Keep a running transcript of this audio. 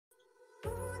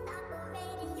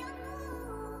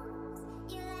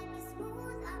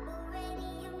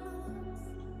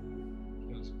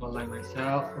Not like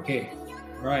myself. Okay.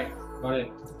 All right. Got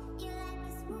it.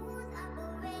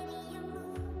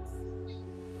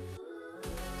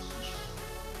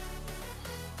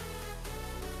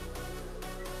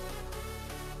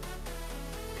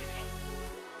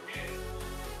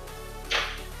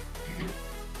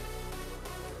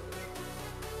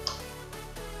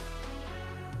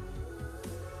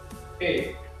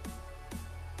 Okay.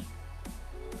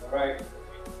 All right.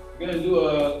 We're gonna do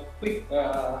a quick.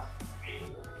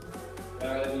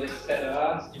 Let me just set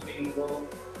skipping rope.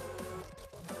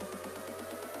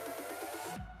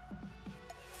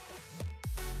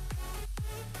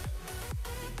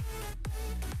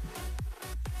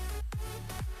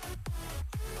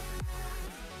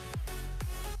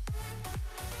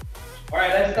 All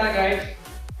right, let's start, guys.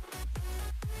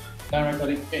 Done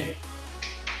recording. Okay.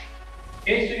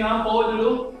 Okay, swing arm forward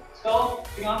dulu. Stop.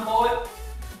 Swing arm forward.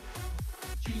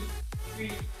 2,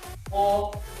 3,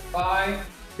 4, 5,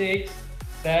 6,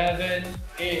 7,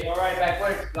 8. All right,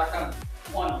 backwards. Belakang.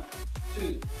 1,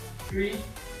 2, 3,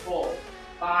 4,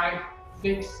 5,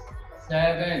 6,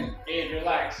 7, 8.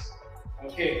 Relax.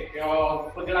 Okay,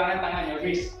 your pergelangan tangan, your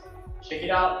wrist. Check it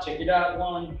out. Check it out.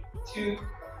 1, 2,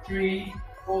 3,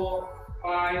 4,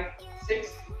 5,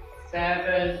 6,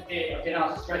 7, 8. Okay,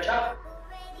 now stretch up.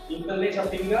 Interlace your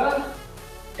finger.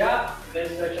 Yeah, then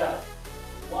stretch up.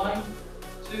 1,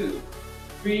 2,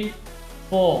 3,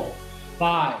 4,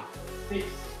 5, 6,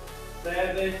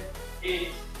 7, 8,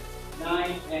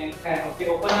 9, and 10. Okay,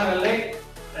 open up your leg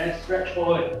and stretch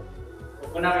forward.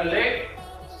 Open up your leg,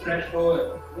 stretch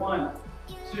forward. 1,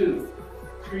 2,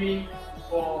 3,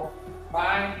 4,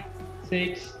 5,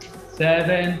 6,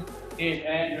 7, 8,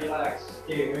 and relax.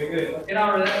 Okay, very good. Okay,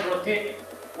 now let's rotate.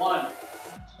 1,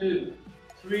 2,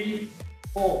 3,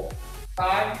 4,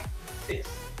 5, 6,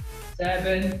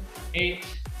 7, 8,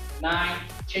 9.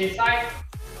 Change side.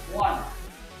 1,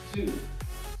 2,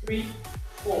 3,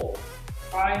 4,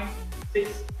 5,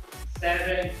 6,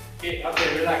 7, 8.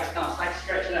 Okay, relax. Now side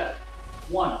stretch left.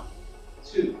 1,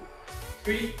 2,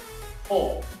 3,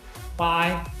 4,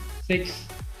 5, 6,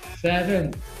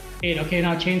 7, 8. Okay,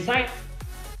 now change side.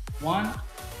 1,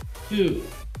 2,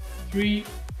 3,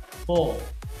 4,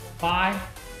 5,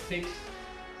 6,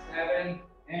 7,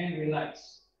 and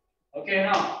relax. Okay,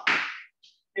 now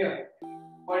here.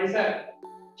 What is that?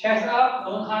 Chest up,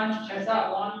 don't hunch. Chest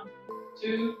up. 1,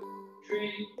 2,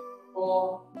 3,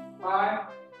 4, 5,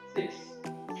 6,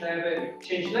 7.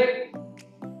 Change leg.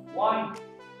 1,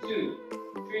 2,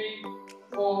 3,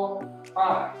 4,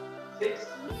 5, 6,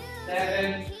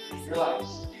 7.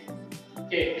 Relax.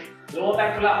 Okay, lower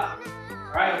back pull up.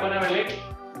 Alright, open up your leg.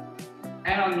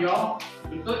 Hand on your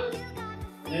lutut.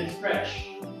 Then stretch.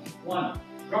 1.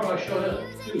 Drop your shoulder.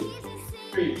 2,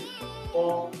 3,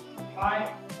 4, 5,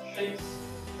 6,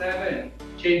 7.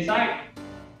 Change side.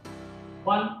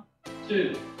 1,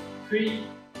 2, 3,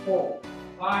 4,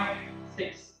 5,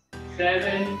 6,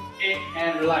 7, 8,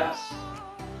 and relax.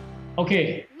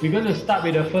 Okay, we're going to start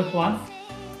with the first one.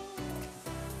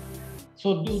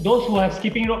 So those who have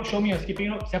skipping rope, show me your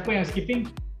skipping rope. Siapa yang skipping?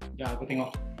 Ya, aku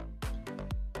tengok.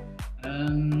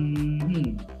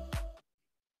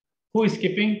 Who is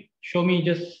skipping? Show me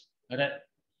just like that.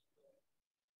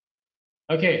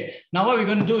 Okay, now what we're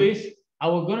going to do is,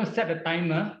 we're going to set a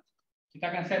timer.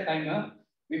 Kita akan set timer.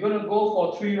 We're going to go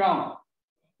for 3 rounds.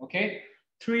 Okay,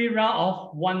 3 rounds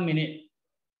of 1 minute.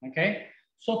 Okay,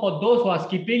 so for those who are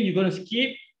skipping, you're going to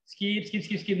skip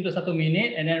untuk 1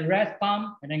 minute, and then rest,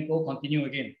 pump, and then go continue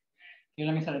again. Okay,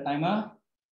 let me set a timer.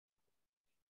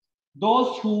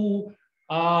 Those who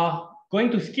are going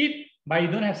to skip, but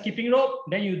you don't have skipping rope,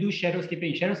 then you do shadow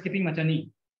skipping. Shadow skipping macam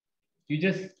ni. You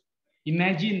just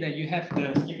imagine that you have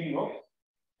the skipping rope.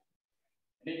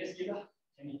 And then just skip lah.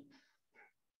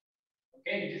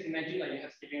 Okay, you just imagine that you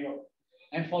have skipping rope.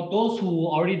 And for those who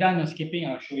already done your skipping,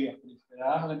 I'll show you.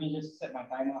 Let me just set my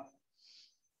timer.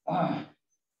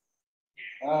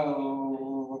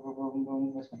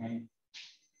 Where's my timer?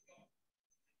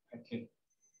 Okay.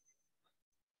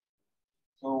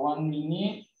 So 1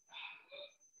 minute.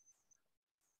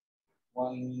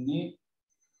 1 minute.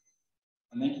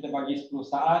 And then kita bagi 10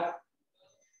 saat.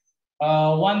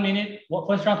 1 minute.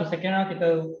 First round to second round,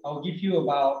 I'll give you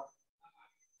about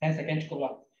 10 seconds cukup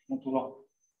lah. Not too long.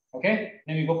 Okay?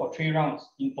 Then we go for 3 rounds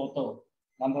in total.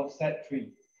 Number of set 3.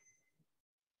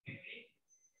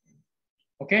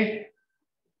 Okay?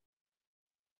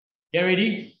 Get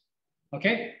ready?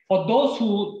 Okay? For those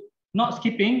who not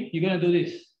skipping, you're gonna do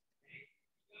this.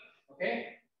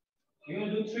 Okay? You're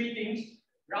gonna do 3 things.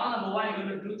 Round number 1, you're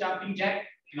gonna do jumping jack,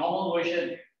 normal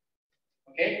version.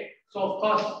 Okay? So of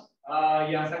course,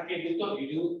 yang sakit lutut,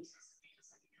 you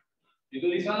do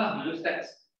this one lah, you do steps.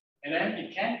 And then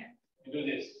it can do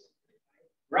this.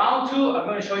 Round 2, I'm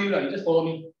going to show you. You just follow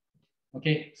me.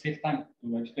 Okay, save time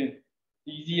to explain.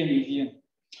 Easier and easier.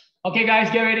 Okay,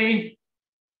 guys, get ready.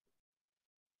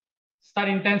 Start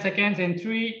in 10 seconds in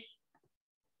 3.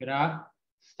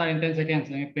 Start in 10 seconds.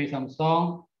 Let me play some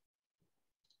song.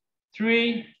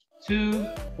 3, 2,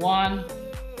 1.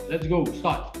 Let's go.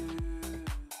 Start.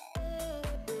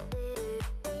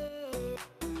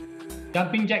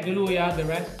 Jumping jack dulu ya, the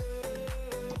rest.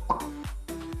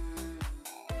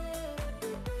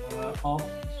 Off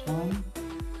this one.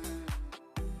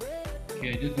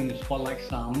 Okay, just going to spotlight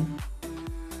some.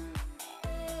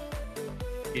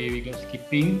 Okay, we got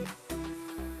skipping.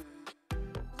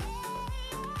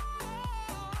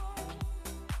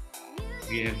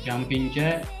 We have jumping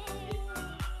jack.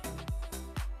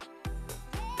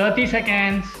 30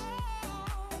 seconds.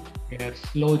 We have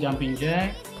slow jumping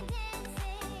jack.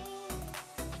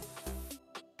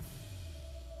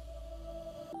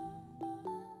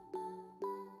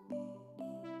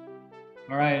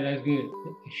 All right, that's good.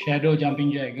 Shadow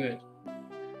jumping jack, good.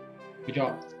 Good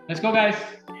job. Let's go, guys.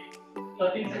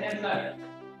 13 seconds left.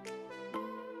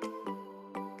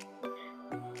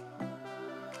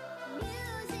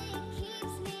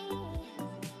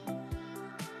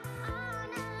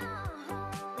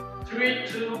 Three,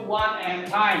 two, one, and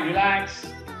time.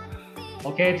 Relax.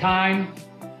 Okay, time.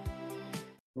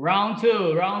 Round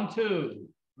 2. Round 2.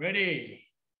 Ready.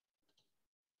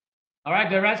 All right,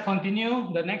 the rest continue.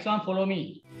 The next one, follow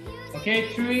me. Okay,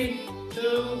 3, 2,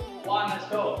 1, let's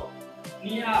go.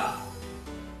 Knee up.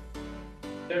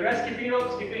 The rest skipping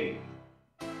rope, skipping.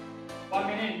 1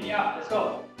 minute, knee up, let's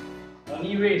go. Or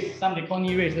knee raise, some they call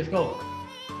knee raise, let's go.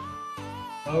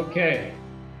 Okay.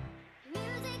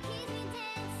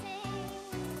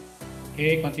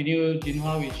 Okay, continue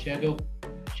Jinhua with shadow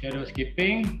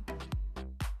skipping.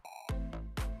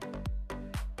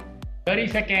 30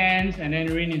 seconds, and then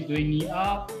Rin is doing knee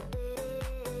up.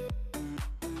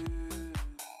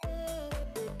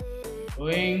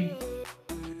 Going.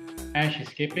 Ash is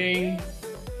skipping.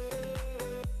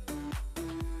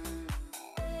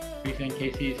 Chris and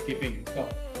Casey is skipping. Let's go.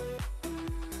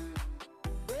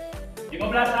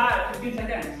 15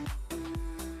 seconds.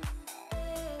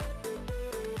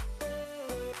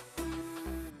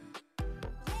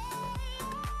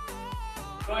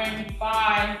 Going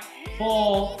 5,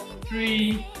 4,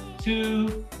 3,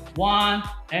 2, 1,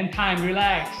 and time.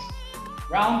 Relax.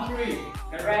 Round 3.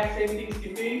 The rest, same thing,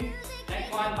 skipping.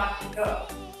 Next one, butt kicker.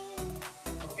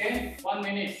 Okay, 1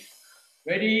 minute.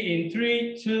 Ready in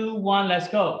 3, 2, 1, let's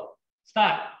go.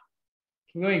 Start.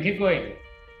 Keep going, keep going.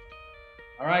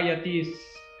 All right, Yatis.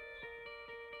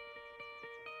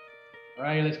 All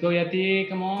right, let's go, Yati.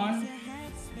 Come on.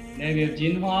 Then we have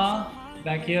Jinhua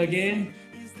back here again.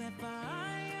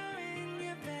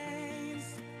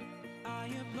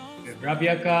 We have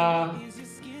Rabiaka.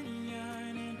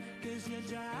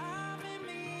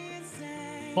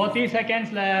 40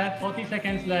 seconds left. 40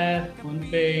 seconds left. One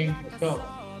thing. Let's go.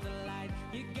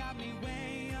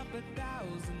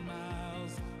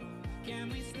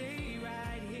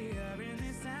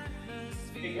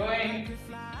 Keep going.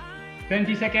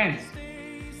 20 seconds.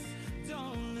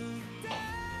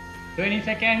 20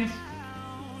 seconds.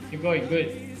 Keep going.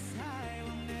 Good.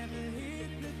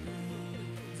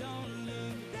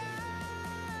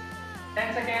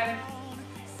 10 seconds.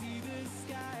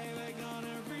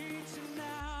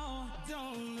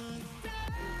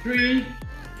 3,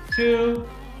 2,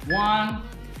 1,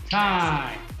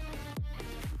 time.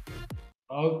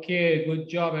 Okay, good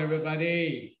job,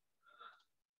 everybody.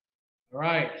 All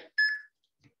right.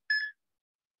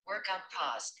 Workout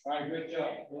paused. All right, good job.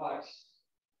 Relax.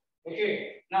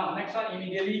 Okay, now next one,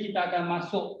 immediately kita akan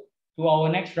masuk to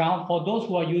our next round. For those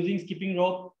who are using skipping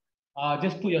rope,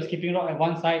 just put your skipping rope at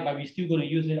one side, but we're still going to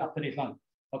use it after this one.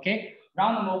 Okay,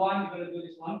 round number 1, we're going to do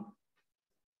this one.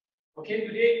 Okay,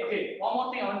 today, one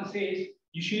more thing I want to say is,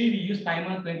 usually we use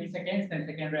timer 20 seconds, 10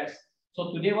 second rest.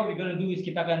 So today what we're going to do is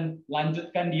kita akan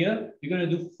lanjutkan dia. We're going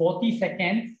to do 40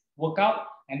 seconds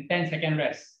workout and 10 second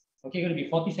rest. Okay, going to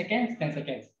be 40 seconds, 10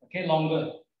 seconds. Okay,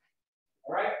 longer.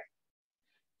 All right.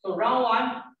 So round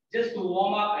 1, just to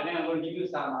warm up, and then I'm going to give you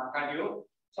some cardio.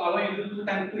 So I want you to do 2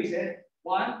 times twist.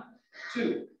 1,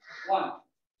 2, 1,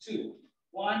 2,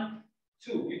 1,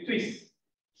 2. You twist.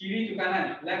 Kiri to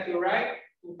kanan, left to right.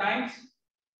 2 times,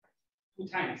 2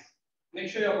 times. Make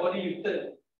sure your body you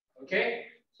turn. Okay?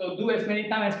 So do as many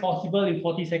times as possible in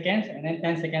 40 seconds and then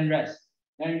 10 second rest.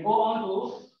 Then go on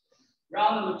to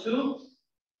round number 2.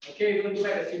 Okay, we're going to do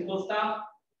like a simple stuff.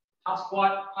 Half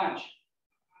squat, punch.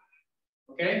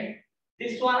 Okay?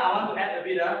 This one I want to add a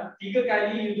bit. 3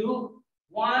 kali you do.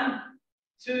 1,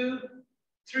 2,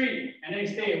 3, and then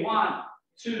stay 1,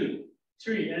 2,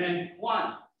 3, and then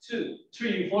 1, 2,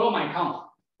 3. You follow my count.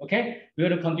 Okay? We're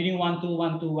going to continue 1, 2,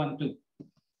 1, 2, 1, 2.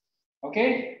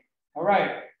 Okay? All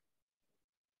right.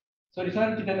 So this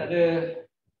one we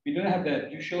don't have the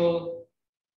usual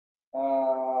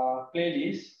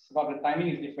playlist, but the timing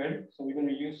is different. So we're going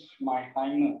to use my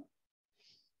timer.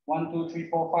 1, 2, 3,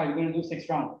 4, 5. We're going to do 6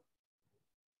 rounds.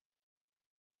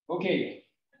 Okay.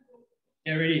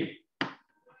 Get ready. All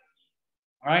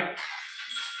right.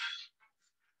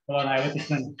 Hold on,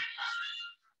 advertisement.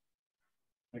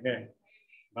 Okay.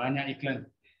 Banyak iklan.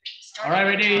 All right,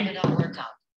 ready?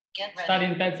 Start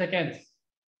in 10 seconds.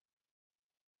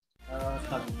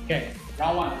 Start. Okay,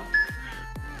 round 1.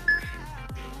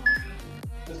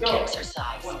 Let's go.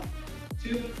 Exercise. 1,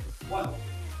 2, 1,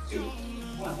 2,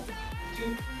 1,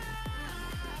 2.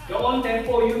 Your own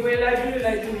tempo. You realize you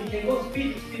can go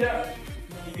speed up.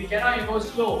 If you cannot, you go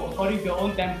slow according to your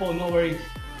own tempo. No worries.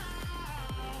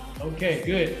 Okay,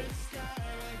 good.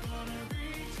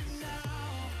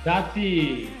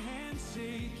 Dati.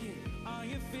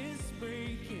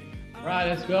 Right,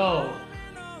 let's go.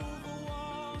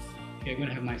 Okay, I'm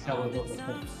gonna have myself go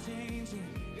first.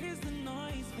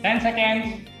 10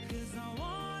 seconds.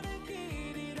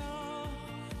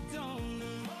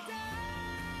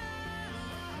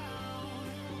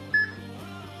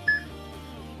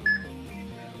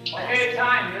 Okay,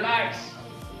 time, relax.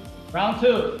 Round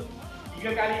 2.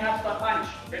 3 kali half squat punch.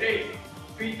 Ready?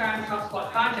 3 times half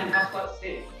squat punch and half squat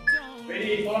sit.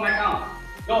 Ready? Follow my count.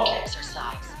 Go.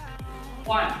 Exercise.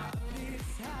 1,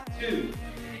 2,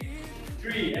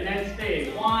 3, and then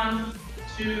stay. 1,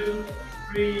 2,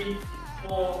 3,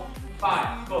 4,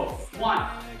 5. Go. 1,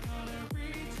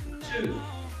 2,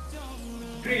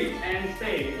 3, and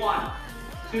stay. 1,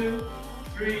 2,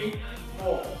 3,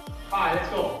 4, 5. Let's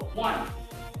go. 1,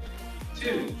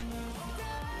 2,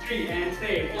 3, and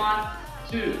stay. 1,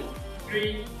 2,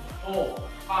 3, 4,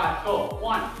 5. Go.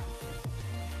 1,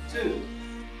 2,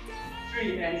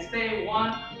 3, and stay.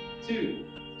 1, 2,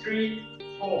 3,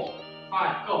 4,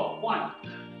 5. Go. 1,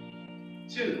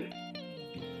 2,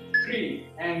 3,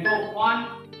 and go. 1,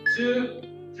 2,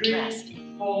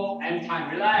 3, 4, and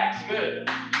time. Relax. Good.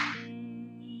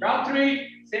 Round 3,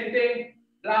 same thing.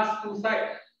 Last 2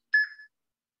 sides.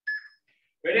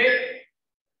 Ready?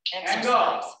 And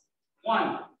go.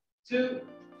 1, 2,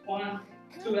 1,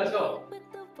 2. Let's go.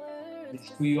 Let's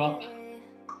squeeze you up.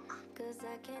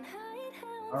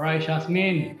 All right,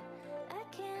 Shasmin.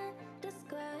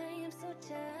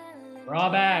 Draw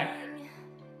back.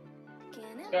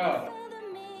 Let's go.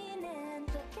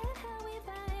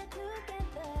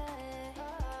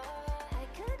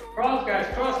 Cross, guys.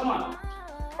 Cross, come on.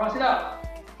 Cross it up.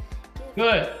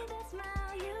 Good.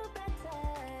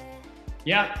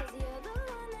 Yep.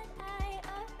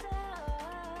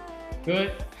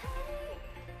 Good.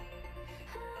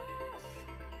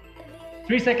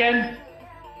 3 seconds.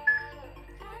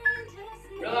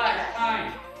 Relax,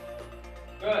 time.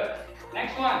 Good.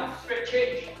 Next one, straight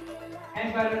change.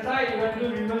 Hands by the side, you're going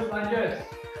to do reverse lunges.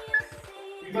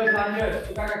 Reverse lunges,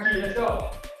 buka kaki, let's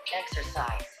go.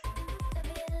 Exercise.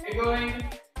 Keep going.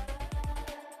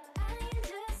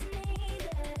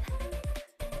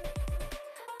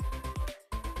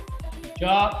 Good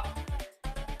job.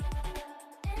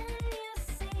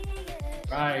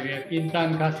 Right, we have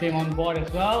Intan Kasim on board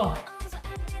as well.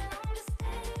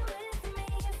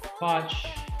 Patch.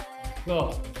 Let's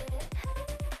go.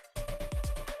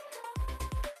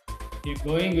 Keep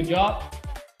going, good job.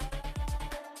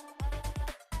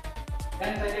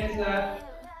 10 seconds left.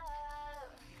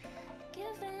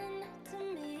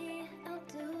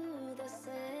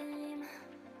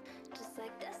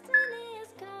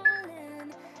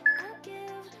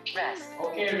 Rest.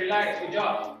 Okay, relax, good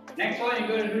job. Next one, you're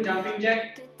going to do jumping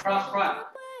jack, cross front.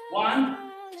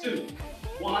 1, 2,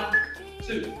 1,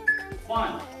 2,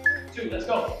 1, 2. Let's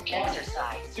go.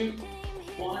 Exercise. 2,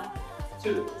 1,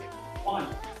 2,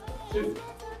 1, 2,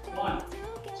 1,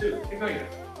 2. Keep going.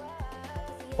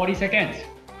 40 seconds.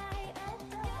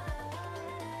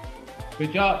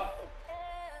 Good job.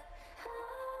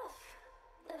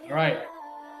 All right.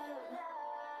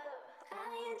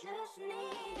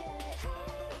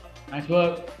 Nice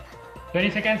work. 20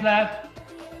 seconds left.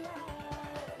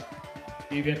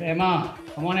 Give it Emma.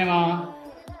 Come on, Emma.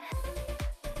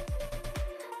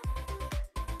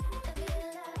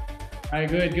 All right,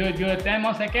 good, good, good. 10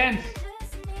 more seconds.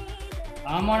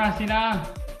 Come on, Asina.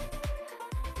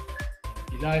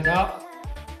 His eyes up.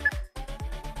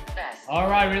 All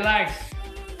right, relax.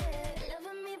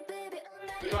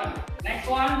 Good one.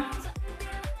 Next one.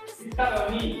 Kita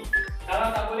tahu ni.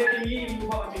 Kalau tak boleh tinggi,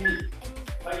 buat macam ni.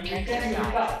 Bagi kita ni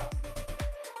kita.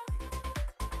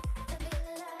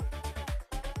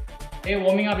 Okay,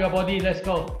 warming up your body. Let's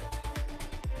go.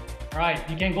 All right,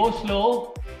 you can go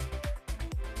slow.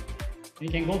 You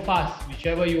can go fast,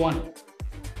 whichever you want.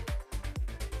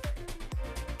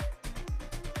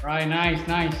 All right, nice,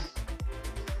 nice.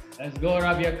 Let's go,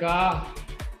 Rabiaka.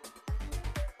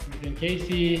 Ethan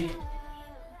Casey.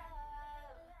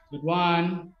 Good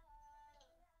one.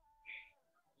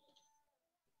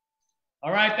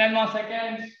 All right, 10 more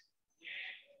seconds.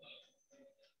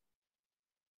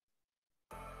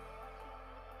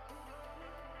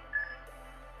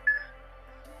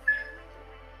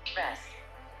 Rest.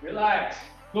 Relax.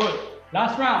 Good.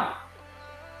 Last round.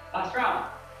 Last round.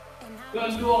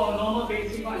 Don't do a normal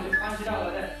basic one. Just punch it out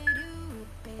like that.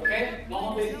 Okay?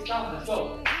 Normal basic stuff. Let's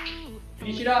go.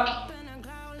 Finish it up.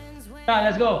 Yeah,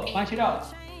 let's go. Punch it out.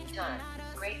 Done.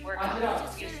 Great work. Punch it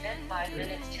out. You spent 5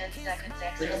 minutes, 10 seconds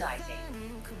exercising.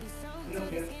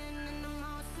 Okay.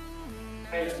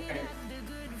 Okay.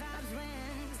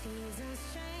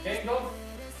 Okay, go.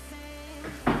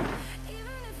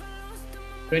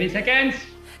 20 seconds.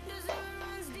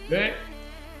 Good.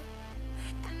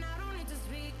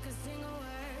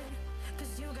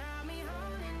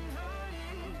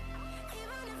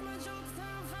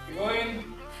 Keep going.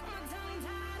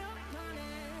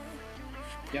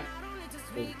 Yeah.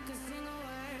 Good.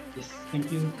 Yes,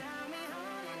 thank you.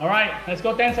 All right, let's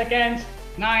go 10 seconds.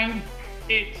 9,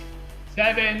 8,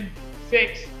 7,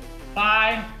 6,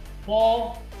 5,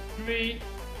 4, 3,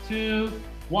 2,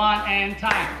 1, and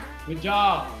time. Good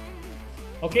job.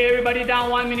 Okay, everybody down.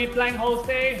 1 minute plank hold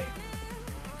stay.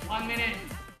 1 minute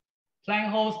plank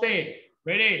hold stay.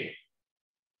 Ready?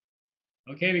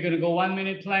 Okay, we're gonna go 1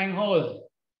 minute plank hold.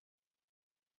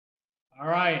 All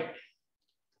right.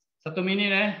 1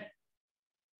 minute, eh?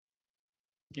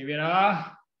 Give it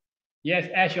up. Yes,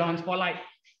 Ash, you're on spotlight.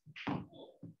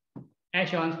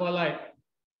 Ash, you're on spotlight.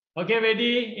 Okay,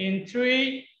 ready? In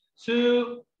 3,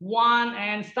 2, 1,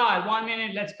 and start. 1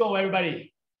 minute. Let's go,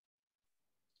 everybody.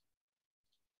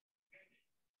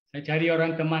 Saya cari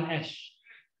orang teman Ash.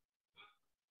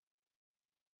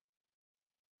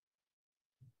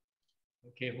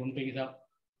 Okay, Humping is up.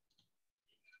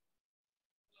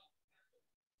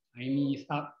 Amy is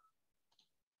up.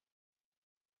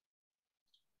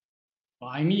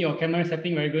 Oh, Amy, your camera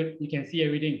setting very good. You can see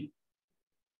everything.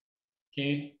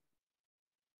 Okay.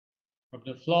 From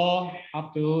the floor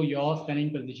up to your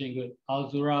standing position. Good.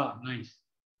 Alzura, nice.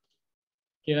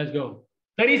 Okay, let's go.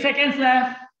 30 seconds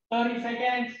left. 30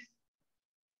 seconds.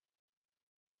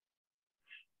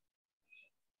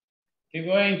 Keep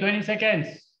going. 20 seconds.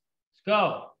 Let's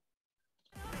go.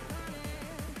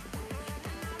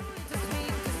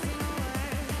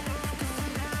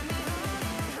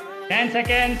 10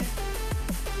 seconds.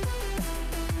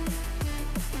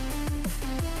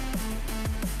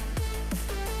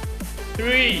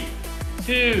 3,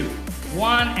 2,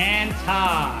 1, and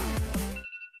time.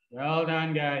 Well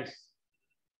done, guys.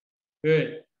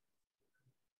 Good.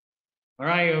 All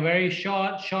right, a very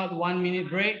short 1 minute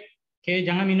break. Okay,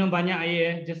 jangan minum banyak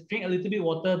air. Just drink a little bit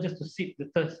water just to sip the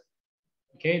thirst.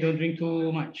 Okay, don't drink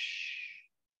too much.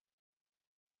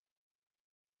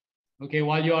 Okay,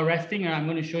 while you are resting, I'm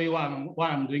going to show you what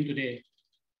I'm doing today.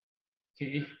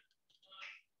 Okay.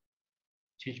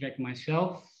 Change back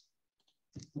myself.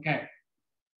 Okay.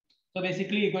 So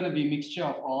basically, it's going to be a mixture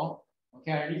of all.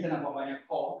 Okay, I already said about banyak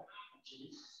core.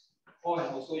 Core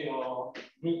is also your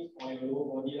glute or your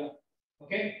lower body.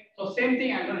 Okay, so same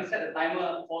thing, I'm going to set the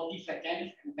timer 40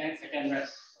 seconds and 10-second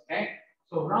rest. Okay,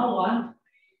 so round 1,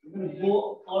 we're going to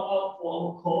go all out for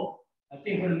our core. I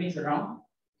think we're going to mix around.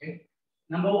 Okay,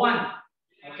 number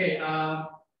 1. Okay,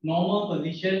 normal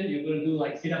position, you're going to do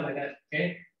like sit up like that.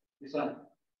 Okay, this one.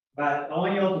 But I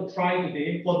want you all to try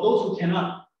today. For those who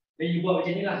cannot, then you buat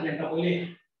macam ni lah, yang tak boleh.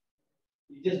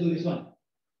 You just do this one.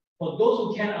 For those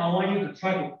who can, I want you to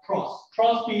try to cross.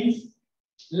 Cross means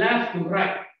left to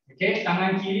right. Okay,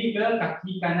 tangan kiri ke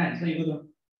kaki kanan. So you go to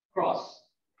cross,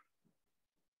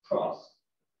 cross,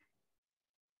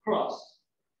 cross,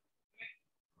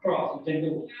 cross. You can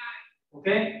do.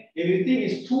 Okay, if you think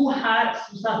it's too hard,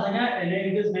 susah sangat, and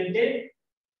then you just maintain,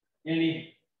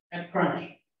 yani at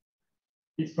crunch.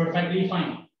 It's perfectly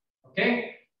fine.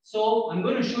 Okay, so I'm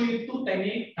going to show you 2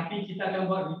 techniques, tapi kita akan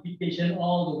buat repetition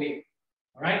all the way.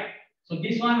 All right. So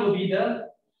this one will be the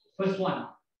first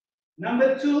one.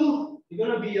 Number 2, you're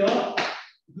going to be your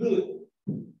glute.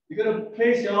 You're going to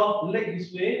place your leg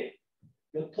this way,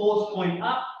 your toes point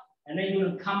up, and then you're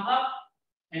going to come up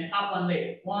and up one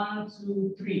leg. 1,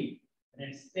 2, 3, and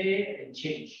then stay and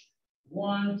change.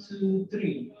 1, 2,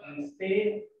 3, and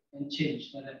stay and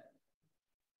change. Like that.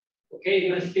 Okay,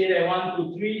 you're going to stay there. 1,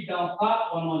 2, 3, down,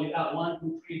 up, one more leg up. 1,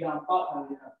 2, 3, down, up, one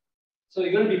leg up. So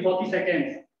you're going to be 40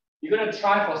 seconds. You're going to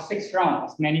try for 6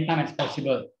 rounds, as many times as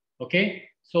possible. Okay?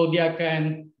 So dia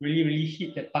can really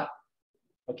hit that part.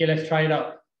 Okay, let's try it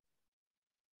out.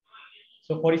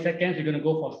 So 40 seconds, you're going to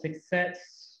go for 6 sets.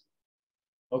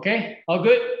 Okay, all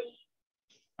good?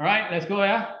 All right, let's go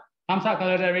ya. Thumbs up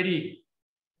kalau dah ready.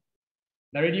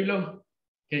 Dah ready belum?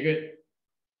 Okay, good.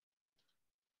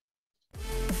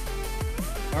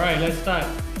 All right, let's start.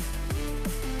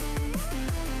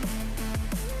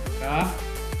 Yeah.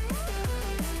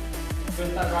 We'll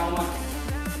start round 1.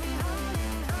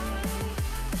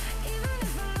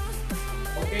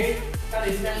 Okay, start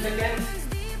in 10 seconds.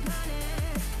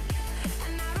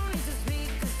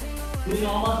 Do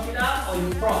normal sit up or you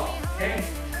cross. Okay.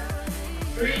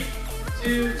 3,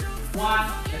 2, 1.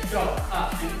 Let's go.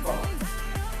 Up and cross.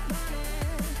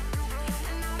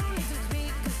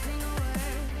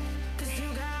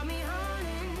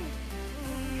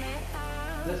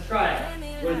 Let's try.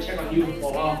 We'll check on you for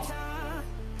a while.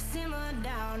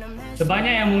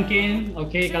 Sebanyak yang mungkin.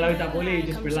 Okay, kalau tak boleh,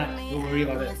 just relax. Don't worry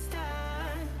about it.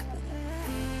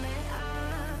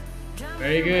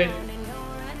 Very good.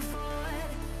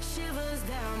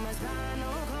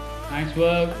 Nice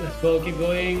work. Let's go. Keep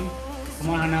going.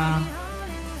 Come on, Hannah.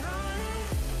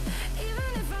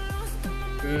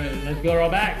 Good. Let's go. Roll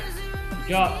back.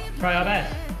 Good job. Try our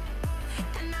best.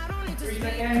 3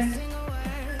 seconds.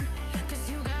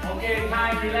 Okay,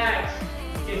 time. Relax.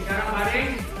 Okay, sekarang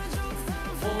baring.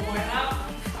 4 point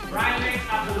up. Right leg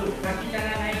up dulu. Kaki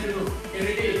kanan naik dulu. Okay,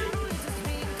 ready?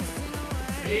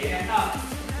 Ready and up.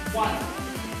 1,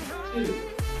 2,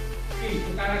 3.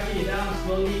 Tukar kaki. Down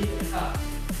slowly and up.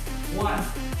 1,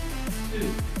 2,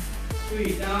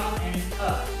 3, down and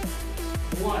up.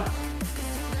 1,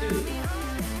 2,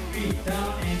 3, down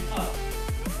and up.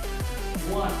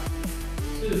 1,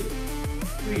 2,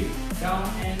 3, down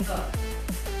and up.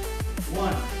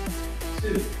 1,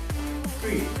 2,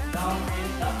 3, down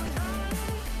and up.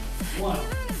 1,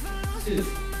 2,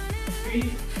 3,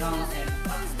 down and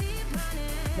up.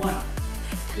 1,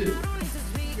 2,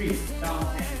 3, down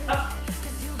and up.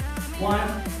 1,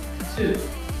 2,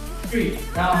 3,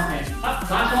 down and up.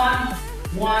 Last one.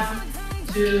 1,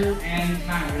 2, and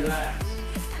time. Relax.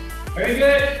 Very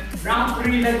good. Round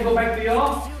 3. Let's go back to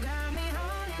your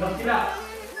sit up.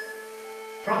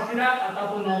 Cross sit up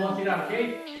ataupun normal sit up.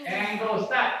 Okay. And go.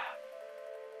 Start.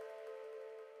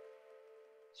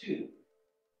 2,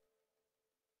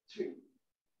 3,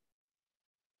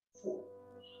 4,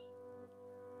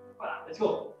 5. Let's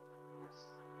go.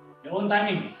 Your own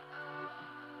timing.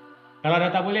 Kalau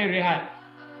dah tak boleh, rehat.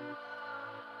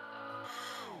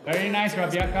 Very nice,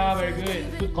 Rabiaka. Very good.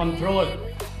 Good control.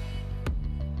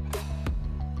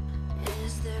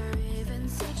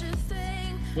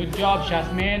 Good job,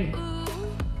 Shasmin.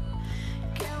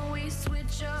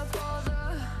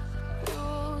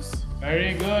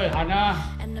 Very good, Hannah.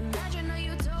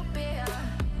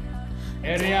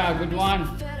 Area, good one.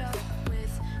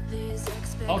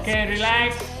 Okay,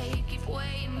 relax.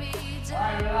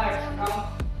 Alright, relax.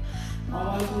 Come.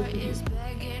 1, 2,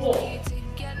 3, 4.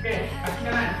 Okay, kaki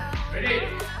kanan. Ready?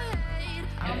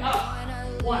 And up.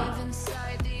 1,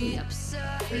 2,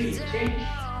 3. Change.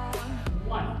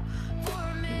 1,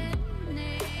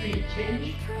 2, 3.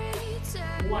 Change.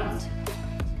 1,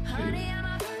 2,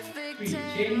 3.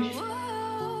 Change.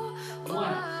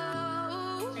 1,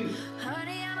 2,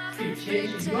 3. Change.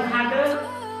 If you want harder,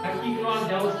 kaki keluar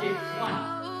jauh sikit.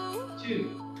 1,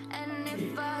 2,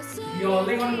 3. If your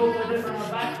leg want to go further from the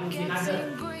back, it will be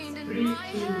harder. 3,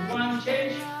 2, 1,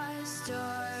 change.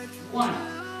 1,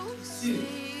 2,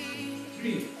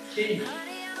 3, change.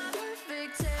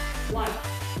 1,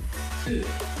 2,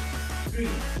 3,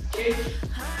 change.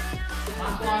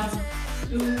 Last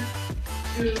 1, 2,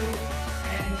 2,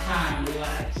 and time.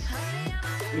 Relax.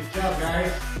 Good job,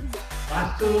 guys.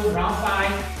 Last 2, round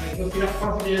 5. Let's go sit up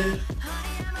cross again.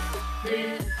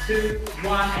 3, 2,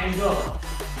 1, and go.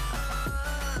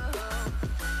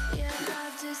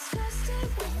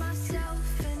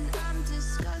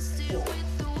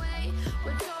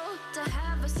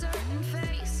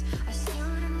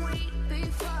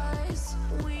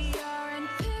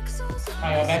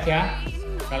 Ayo back ya.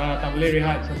 Kalau tak boleh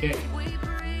rehat, it's okay.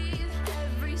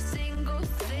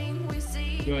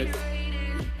 Good.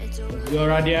 Let's go,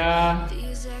 Radia.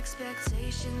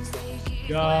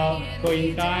 Go. Go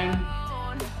in time.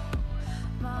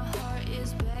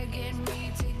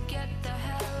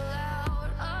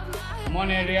 Come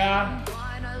on, area.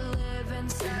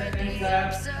 3 seconds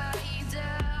left.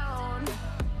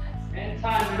 And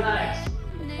time, relax.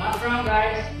 Last round,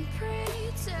 guys.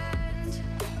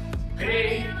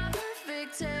 Ready?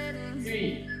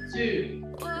 3, 2,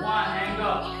 1, and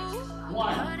go.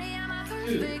 1,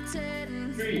 2,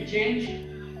 3, change.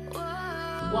 1,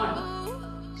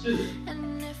 2,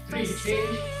 3,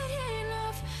 change.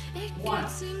 1,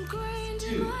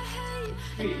 2,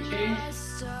 3, change.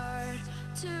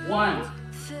 1,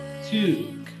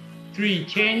 2, 3,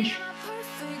 change.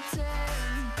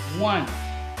 1,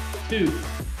 2,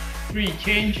 3,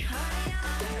 change.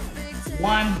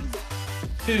 1,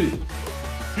 2,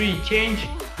 3, change.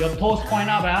 Your toes point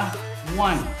up,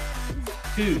 1,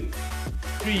 2,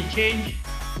 3, change.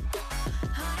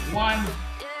 1,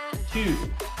 2,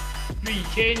 3,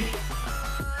 change.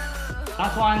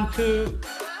 Last 1, 2,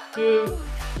 2,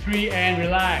 3, and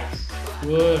relax.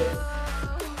 Good.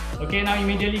 Okay, now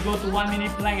immediately go to 1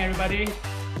 minute plank, everybody.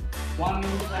 1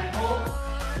 minute plank hold.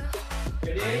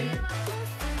 Ready?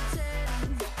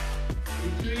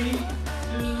 In 3,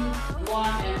 2,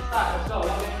 1, and start. Let's go.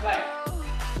 1 minute plank.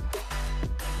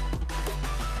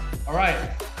 All right,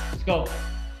 let's go.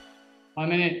 1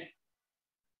 minute.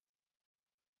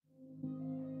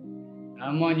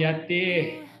 Come on,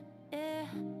 Yati.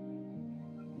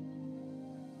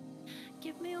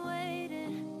 Keep me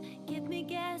waiting, keep me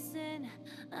guessing.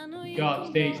 I know you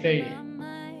God, stay, stay.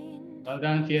 Well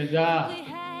done, Fieza. We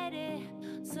had it,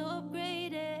 so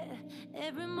upgraded.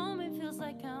 Every moment feels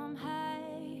like I'm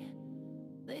high.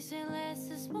 They say less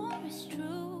is more, it's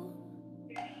true.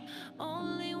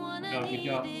 Only one I Good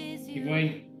job. need is you. Keep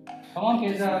going. Come on,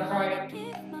 Fieza, try.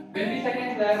 20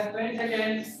 seconds left, 20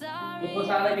 seconds. Go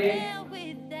start again.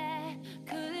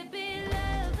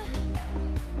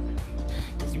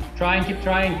 Keep trying, keep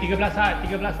trying. 13 saat,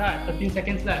 13 saat. 13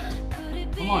 seconds left.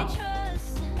 Come on.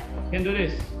 You can do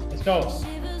this. Let's go.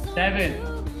 7,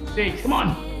 6, come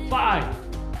on. 5,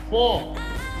 4,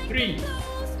 3,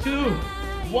 2,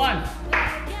 1.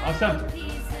 Awesome.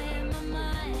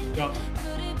 Good job.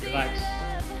 Relax.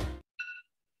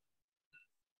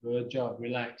 Good job.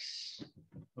 Relax.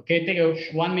 Okay, take a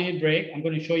 1 minute break. I'm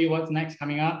going to show you what's next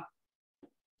coming up.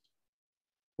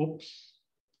 Oops.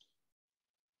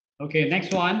 Okay,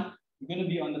 next one. You're going to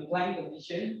be on the plank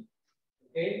position.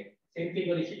 Okay, same thing,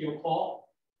 going to hit your core.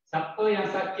 Siapa yang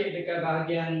sakit dekat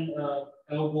bahagian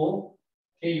elbow,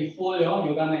 okay, you fold your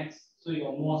yoga mats so you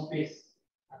have more space.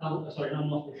 Sorry, not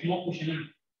more space, more cushioning.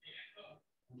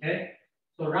 Okay,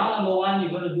 so round number 1,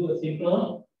 you're going to do a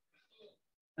simple.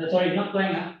 Sorry, not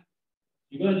plank.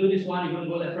 You're going to do this one, you're going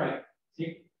to go left, right.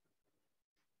 See?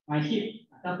 My hip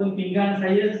ataupun pinggang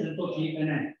saya sentuh kiri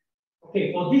kanan. Okay,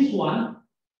 for this one,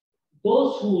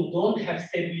 those who don't have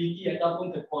stability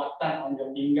ataupun kekuatan on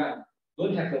your pinggang,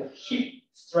 don't have the hip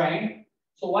strength.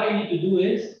 So what you need to do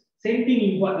is same thing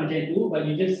you buat macam itu, but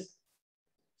you just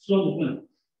slow movement,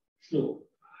 slow.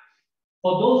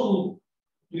 For those who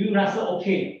you rasa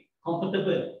okay,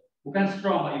 comfortable, bukan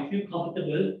strong, but you feel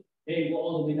comfortable, then you go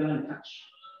all the way down and touch,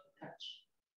 touch,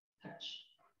 touch,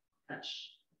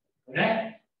 touch.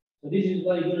 Okay? So this is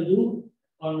what you're going to do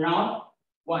on round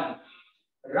 1.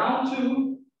 Round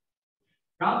 2,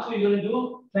 you're going to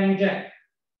do plank jack.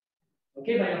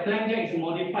 Okay, but your plank jack is a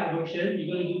modified version.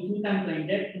 You're going to do 2 times plank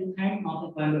jack, 2 times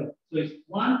mountain climber. So it's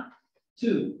 1,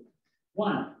 2,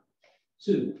 1,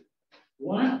 2,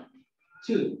 1,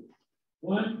 2,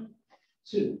 1,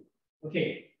 2.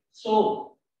 Okay,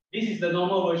 so this is the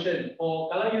normal version. For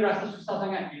kalau you rasa susah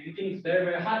sangat, if you think it's very,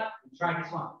 very hard, try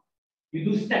this one. You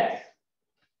do steps.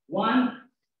 1,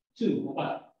 2,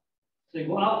 apa? So you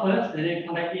go out first, and then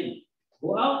come back in.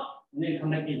 Go out, and then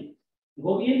come back in.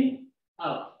 Go in,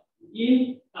 out,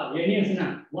 in, out. Yang ni yang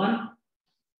senang. 1,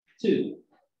 2,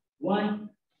 1,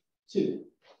 2,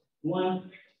 1,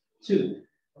 2.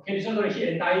 Okay, this one's going to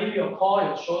hit entirely your core,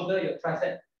 your shoulder, your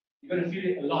tricep. You're going to feel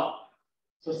it a lot.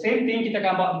 So same thing, kita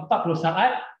akan buat 40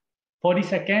 saat, 40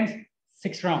 seconds,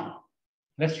 6 round.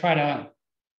 Let's try that one.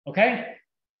 Okay?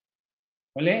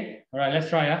 Boleh? All right,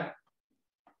 let's try.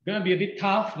 Gonna be a bit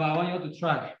tough, but I want you all to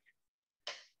try.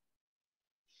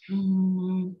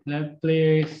 Let's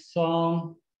play a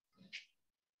song.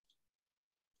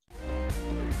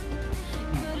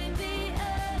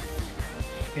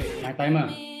 Okay, my timer.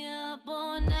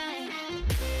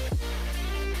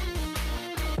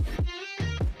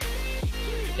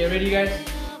 Okay, ready, guys?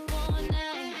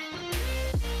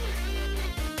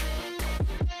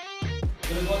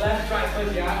 Gonna go left, right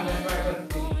first, yeah? Left, right first.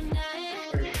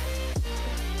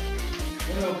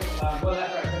 Go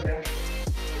left, right first, yeah?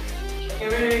 Okay,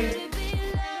 ready?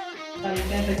 Start in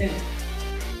 10 seconds.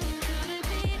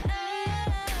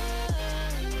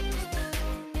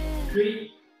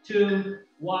 Three, 2,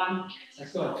 1,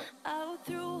 let's go. Out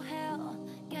through hell,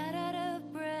 got out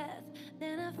of breath.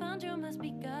 Then I found you must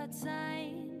be God's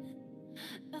sign.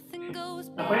 Nothing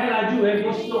goes Tak payah laju,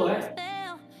 go slow.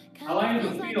 I want you to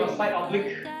I feel your side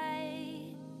oblique.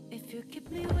 If you keep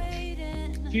me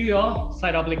waiting. To your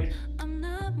side oblique. I'm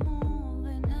not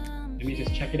moving. Let me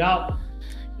just check it out.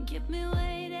 Keep me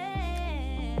waiting.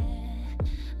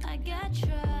 I got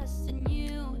trust in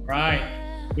you. Right,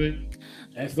 good.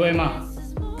 Let's go, Emma. This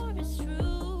is more is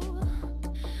true.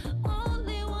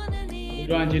 Only one I need.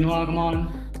 Good one, Jinhua, come on.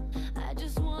 I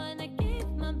just wanna give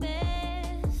my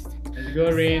best. Let's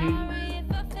go, Rin. Sorry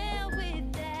if I fail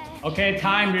with that. Okay,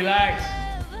 time, relax.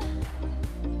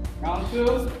 Round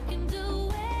 2, Can do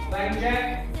it. flying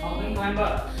jack, mountain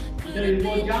climber. Either you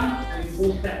go jump or you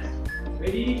go steps.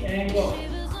 Ready, and go.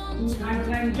 2 times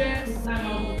flying jack, 2 times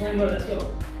mountain climber. Let's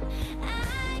go.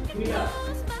 I can Speed up.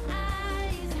 close my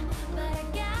eyes, but I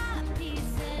got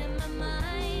peace in my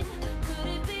mind. Could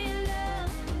it be love?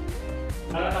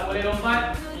 Kalau tak boleh lompat,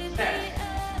 Could it steps. be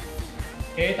us?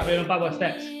 Okay, tak boleh lompat, buat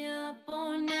steps. Stay up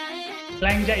all night.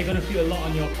 Flying jack, you're gonna feel a lot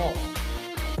on your core.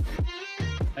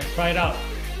 Let's try it out.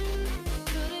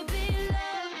 Could it be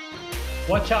love?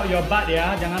 Watch out your butt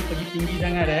ya, jangan pergi tinggi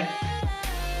sangat eh.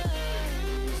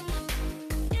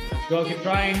 Let's go, keep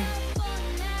trying.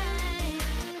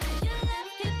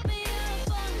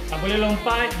 Tak boleh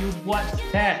lompat, you buat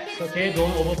steps, okay?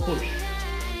 Don't over push.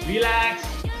 Relax.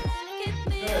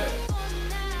 Good.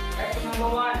 Back to number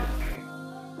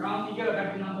 1. Round 3,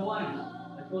 back to number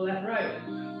 1. Let's go left, right.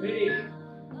 Ready.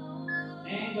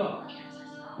 And go.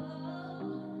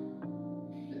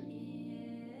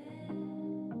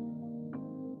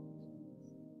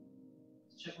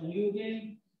 Check on you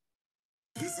again.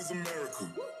 This is America.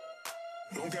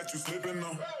 Don't get you slipping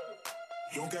now.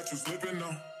 Don't get you slipping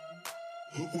now.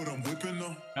 Look what I'm whipping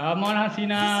now. Come on, This is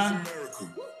Hasina. America.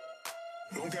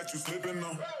 Don't get you slipping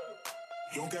now.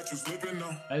 Don't get you slipping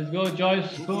now. Let's go,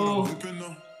 Joyce. Look what I'm Go. whipping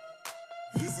now.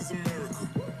 This is America.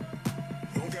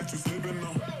 Don't get you slipping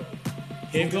now.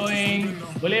 Keep going.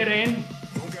 Boleh, Rain?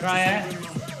 Try eh.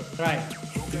 Try.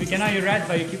 If you cannot, you rest,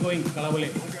 but you keep going. Kalau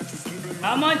boleh.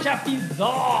 Come on,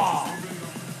 Chapiza.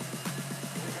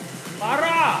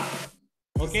 Parah.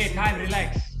 Okay, time.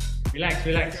 Relax. Relax,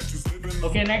 relax.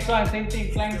 Okay, next one. Same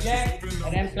thing. Flying jack and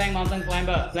then flying mountain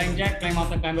climber. Flying jack, flying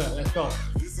mountain climber. Let's go.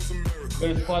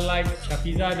 Going spotlight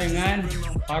Chapiza dengan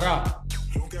Farah.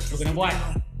 Lu kena buat.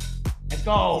 Let's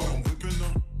go.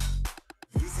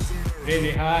 Rain,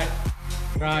 rehat.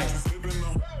 Try.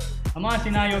 Come on,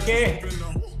 Sina, you okay?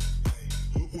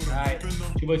 Right.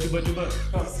 Cuba. Go.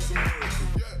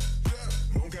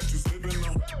 Don't get you slipping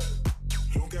now.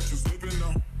 Don't get you slipping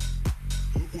now.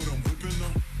 Look what I'm whipping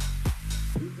now.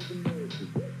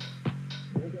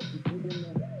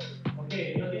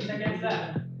 Okay, 13 seconds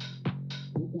left.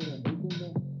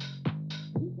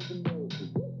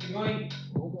 Keep going.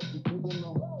 Don't get you slipping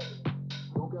now.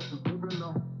 Don't get you slipping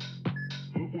now.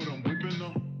 Look what I'm whipping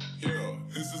now. Yeah,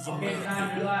 this is Okay, time,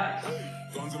 America. relax.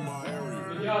 Guns in my area.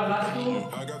 Good job, last two.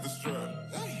 I got the strap.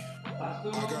 Last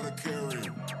two. I gotta carry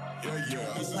him.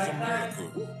 Yeah, this is Like that.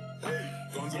 America.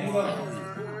 Guns in And my go.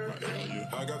 area.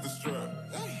 I got the strap.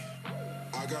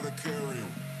 I gotta carry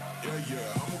him.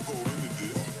 Yeah, I'ma go into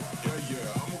this.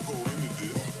 Yeah, I'ma go into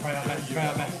this. Try our best. Try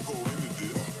our best. I'ma go into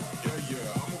this.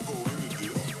 Yeah, I'ma go into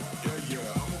this.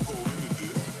 Yeah, I'ma go into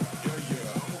this.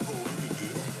 Yeah, I'ma go into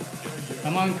this.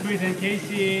 Come on, Chris and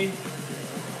Casey.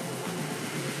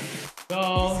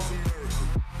 Go.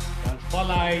 One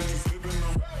spotlight.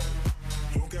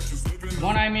 Don't get you slipping. Come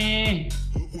on, Amy.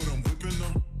 Look what I'm whipping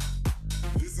now.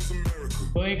 This is America.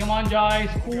 Chloe, come on, Joyce.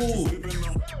 Cool. Slipping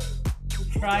now. Keep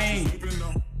trying. Slipping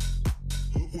now.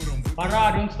 Look what I'm whipping.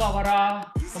 Farah, don't stop, Farah.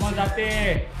 Come on,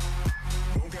 Zate.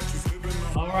 Don't get you slipping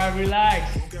now. Alright,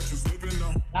 relax. Don't get you slipping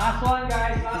now. Last one,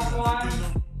 guys. Last one.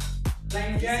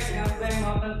 Flying jack and flying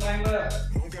mountain climber.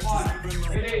 Come on.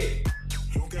 Ready.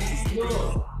 Don't get you And slipping now.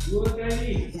 go. Go,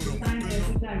 ready. 2 times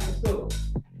and 2 times. Let's go.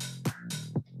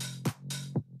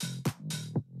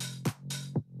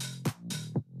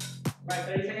 Right,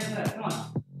 30 seconds left. Come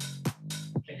on.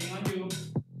 Checking on you.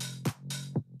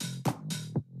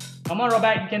 Come on,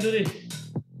 Robert. You can do this.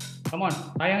 Come on.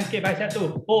 Tayang sikit bicep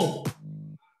tu. Oh.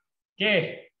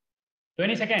 Okay.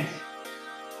 20 seconds.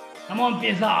 Come on,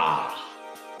 Pizza.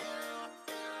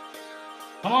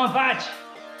 Come on, Fetch.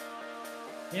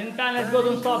 Intan, let's go.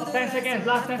 Don't stop. 10 seconds.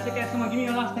 Last 10 seconds. Come on, give me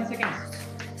your last 10 seconds.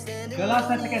 Your last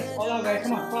 10 seconds. All out, guys.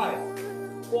 Come on.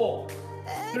 5, 4,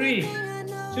 3,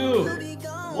 2,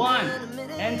 1.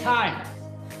 End time.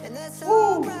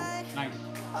 Woo. Nice.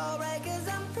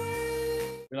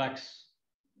 Relax.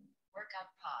 Workout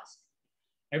pause.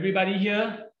 Everybody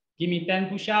here, give me 10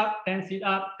 push-up, 10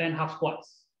 sit-up, 10 half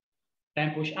squats.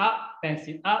 10 push-up, 10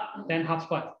 sit-up, 10 half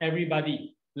squats.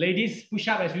 Everybody. Ladies,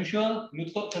 push-up as usual.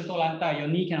 Lutut sentuh lantai. Your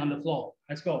knee can on the floor.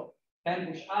 Let's go. 10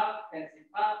 push-up, 10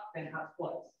 sit-up, 10 half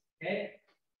squats. Okay?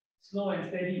 Slow and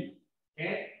steady.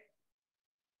 Okay.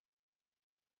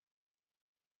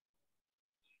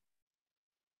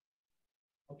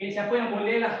 Okay, siapa yang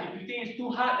boleh lah. If you think it's too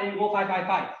hard, then you go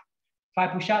 5-5-5.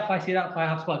 5 push-up, 5 sit-up, 5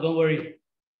 half squat. Don't worry.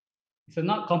 It's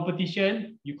not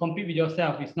competition. You compete with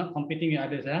yourself. It's not competing with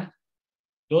others.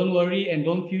 Don't worry and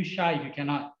don't feel shy if you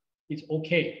cannot. It's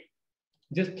okay.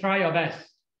 Just try your best.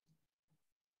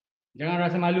 Jangan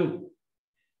rasa malu.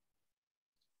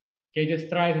 Okay,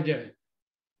 just try saja.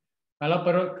 Kalau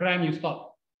perut cramp, you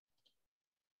stop.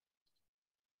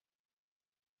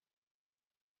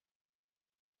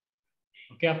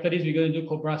 Okay, after this, we're going to do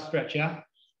cobra stretch, yeah?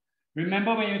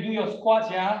 Remember when you do your squats,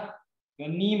 yeah? Your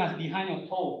knee must be behind your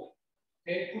toe.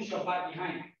 Okay, push your butt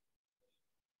behind.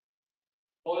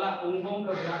 Tolak punggung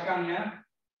ke belakang, ya?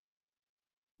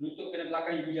 Lutut ke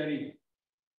belakang ibu jari.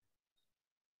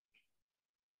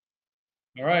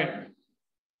 Alright.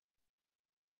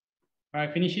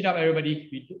 Alright, finish it up, everybody.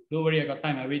 Don't worry, I got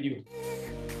time. I wait you.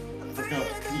 Let's go.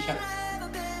 Finish up.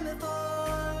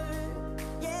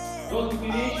 Those who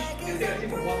finish, you can take a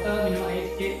sip of water, minum air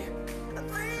sikit.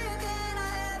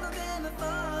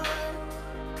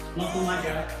 Not too much,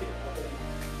 ya.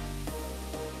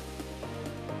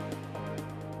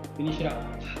 Finish it up.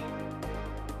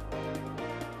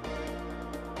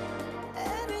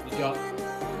 Good job.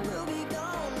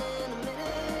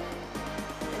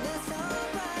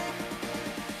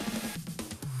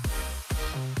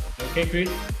 Okay,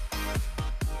 Chris.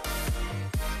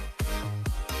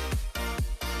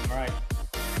 All right.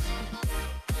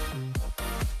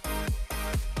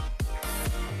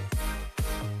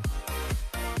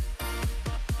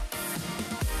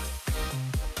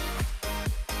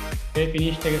 Okay,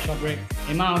 finish. Take a short break.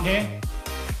 Emma, okay?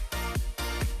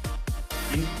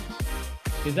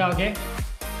 Pizza, okay?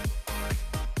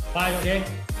 5, okay?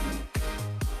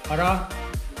 Farah?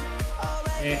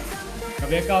 Okay.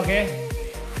 Rebecca, okay?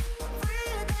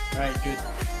 Right, good.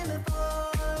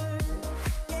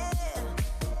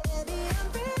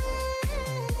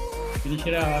 Finish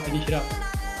it up, finish it up.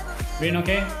 Green,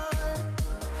 okay?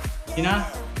 Tina?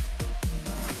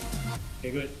 Okay,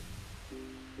 good.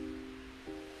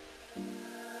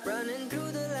 Running through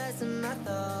the lights of my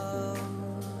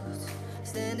thoughts,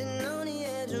 standing on the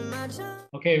edge of my jaw.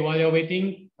 Okay, while you're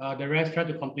waiting, the rest try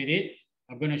to complete it.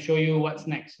 I'm going to show you what's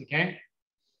next, okay?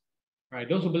 Right,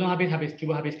 those who belum habis,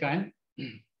 cuba habiskan.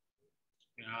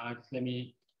 Just let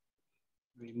me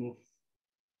remove.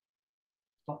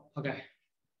 Oh, okay.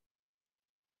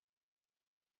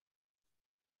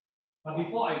 But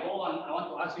before I go on, I want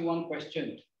to ask you one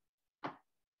question.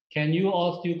 Can you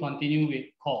all still continue with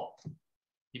core?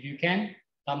 If you can,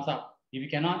 thumbs up. If you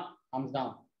cannot, thumbs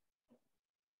down.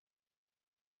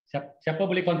 Siapa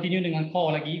boleh continue dengan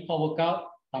core lagi, core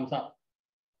workout, thumbs up.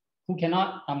 Who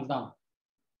cannot, thumbs down.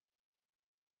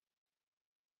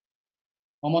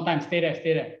 One more time, stay there,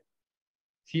 stay there.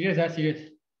 Serious, serious.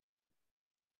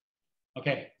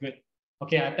 Okay, good.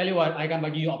 Okay, I tell you what, I can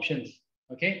bagi you options.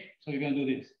 Okay, so we're going to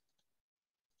do this.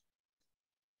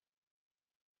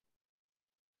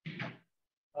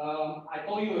 I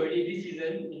told you already this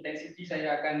season, intensity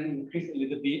saya akan increase a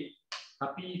little bit.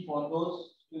 Tapi for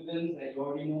those students that you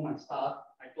already know my stuff,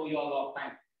 I told you a lot of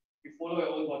time. You follow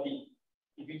your own body.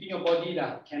 If you think your body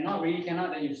that really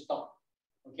cannot, then you stop.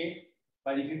 Okay?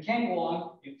 But if you can go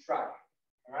on, you try.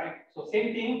 Alright? So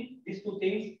same thing, these two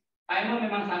things. Timer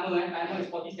memang sama, timer is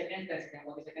 40 seconds, 10 seconds,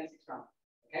 40 seconds, 6 rounds.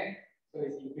 Okay? So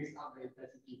it's increased up the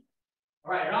intensity.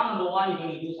 Alright, round number 1, you're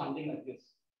going to do something like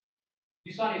this.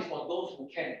 This one is for those who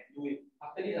can do it.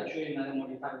 After this, I'll show you another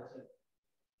modified version.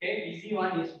 Okay, easy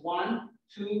one is 1,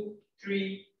 2,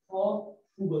 3, 4,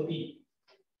 full burpee.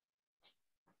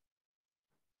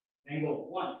 Then go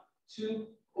 1, 2,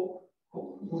 hook,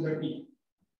 full burpee.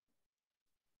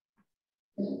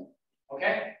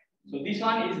 Okay, so this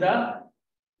one is the,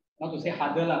 not to say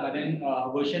harder, but then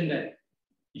version that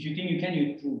if you think you can,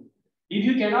 you do. If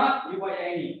you cannot, you buy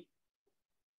any.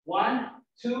 1,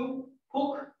 2,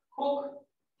 hook,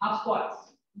 half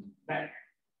squats, back.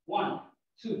 1,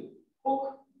 2,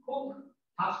 hook,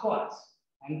 half squats,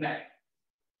 and back.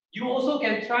 You also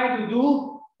can try to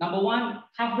do number 1,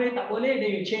 halfway tak boleh,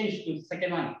 then you change to the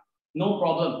second one. No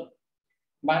problem.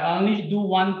 But only do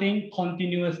one thing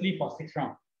continuously for 6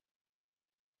 rounds.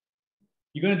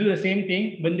 You're going to do the same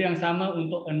thing, benda yang sama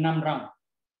untuk 6 round.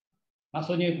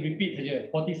 Maksudnya repeat saja,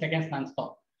 40 seconds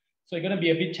non-stop. So it's going to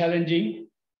be a bit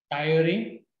challenging,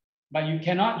 tiring, but you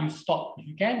cannot, you stop. If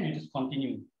you can, you just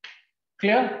continue.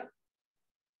 Clear?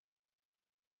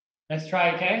 Let's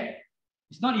try, okay?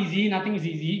 It's not easy, nothing is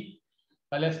easy,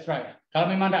 but let's try.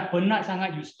 Kalau memang dah penat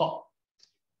sangat, you stop.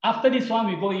 After this one,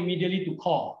 we go immediately to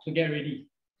core, so get ready.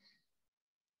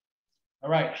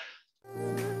 Alright.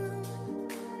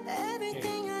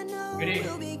 Everything I know Ready?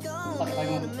 will be gone Start the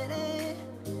in a timer. minute,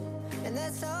 and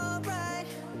that's alright.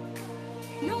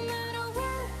 No matter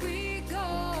where we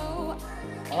go,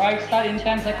 Alright, start in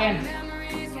 10 seconds.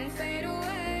 memories won't fade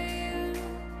away.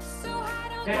 So I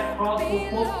don't Get cross wanna be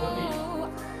hook, hook, repeat. low.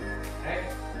 Okay?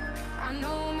 I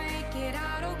know we'll make it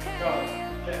out Go. okay.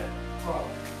 Get cross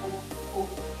hook,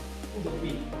 hook, hook,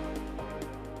 repeat.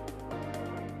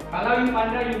 Kalau you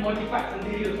pandai, you modify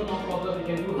sendiri also no problem. You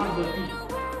can do half burpee.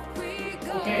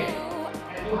 Okay.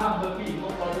 Can do half burpee, no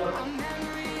problem.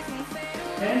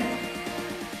 Then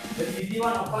the easy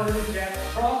one, of course, is get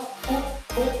cross hook,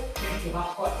 hook, change to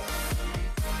half squat.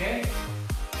 Okay?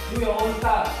 Do your own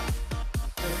style.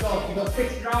 Let's go. We got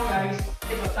 6 rounds, guys.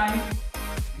 Take your time.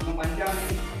 Memang panjang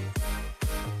ni.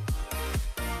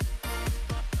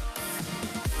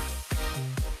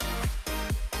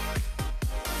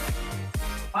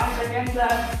 Five seconds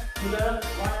left to the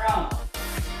 1 round.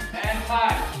 And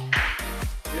 5.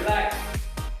 Relax.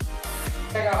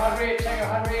 Check your heart rate. Check your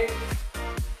heart rate.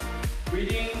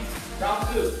 Breathing. Round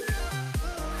 2.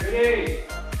 Ready?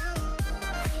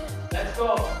 Let's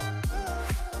go.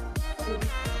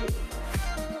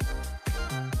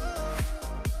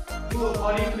 Do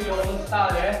according to your own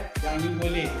style, yang you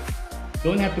boleh.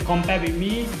 Don't have to compare with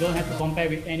me. Don't have to compare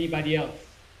with anybody else.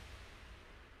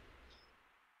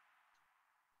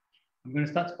 I'm going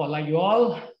to start spotlight you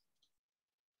all.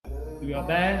 Do your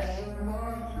best.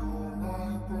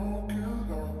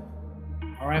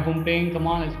 Alright, Hong Ping, come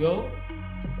on, let's go.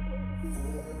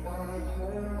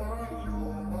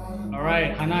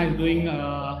 Alright, Hana is doing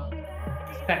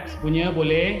steps punya,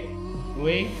 boleh.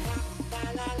 Going.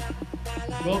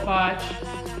 Go, Patch.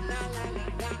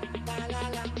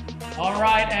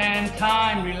 Alright, and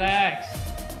time, relax.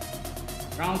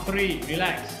 Round 3,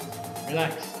 relax.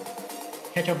 Relax.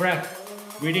 Catch your breath.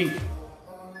 Breathing.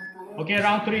 Okay,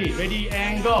 round 3. Ready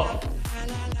and go.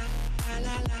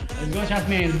 Let's go,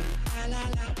 Jasmine.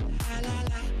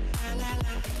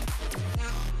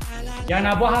 Yang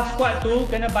nak buat half squat tu,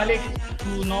 kena balik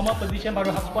to normal position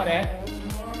baru half squat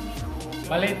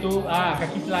Balik tu,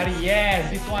 kaki selari.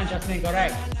 Yes, this one, Jasmine,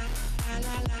 correct.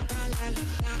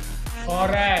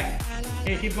 Correct.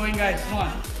 Okay, keep going, guys. Come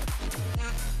on.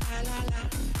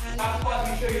 Half squat,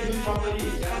 make sure you do it properly.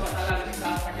 Jangan buat salah, nanti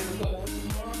sakit lutut.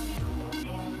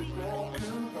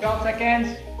 12 seconds.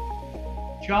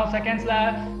 12 seconds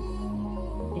left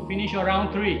to finish your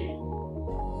round 3.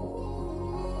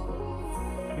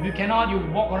 If you cannot, you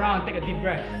walk around, take a deep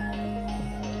breath.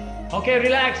 Okay,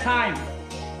 relax time.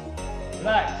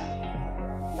 Relax.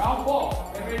 Round 4,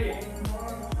 get ready.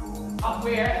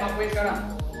 Halfway, halfway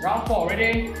sekarang. Round 4,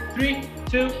 ready? 3,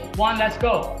 2, 1, let's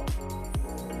go.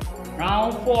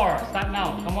 Round 4, start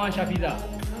now. Come on, Shafiza.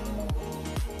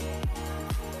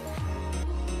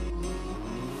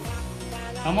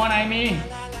 Come on, Aimi.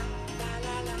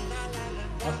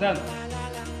 Awesome.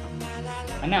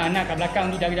 Anak-anak kat belakang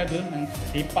tu jaga-jaga.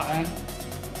 Sepak kan.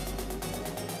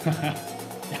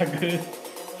 Jaga.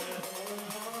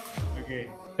 Okay.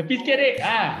 Tepi sikit dek.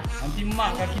 Nanti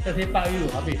mak kaki tersepak you.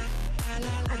 Habis.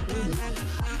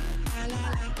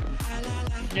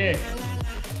 Okay.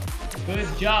 Good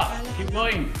job. Keep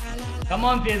going. Come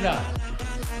on, Fiza.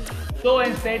 Slow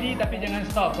and steady tapi jangan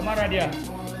stop. Come on, Radia.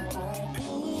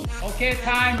 Okay,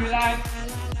 time. Relax.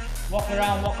 Walk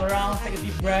around. Take a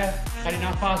deep breath. Tarik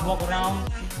nafas. Walk around.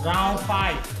 Round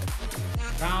 5.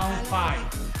 Round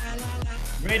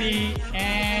 5. Ready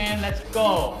and let's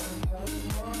go.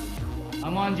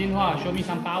 Come on, Jinhua. Show me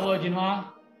some power, Jinhua.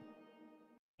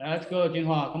 Let's go,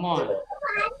 Jinhua. Come on.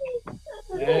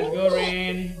 Let's go,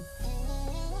 Rin.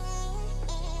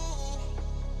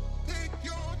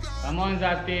 Come on,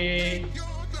 Zati.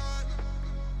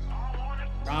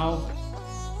 Round.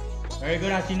 Very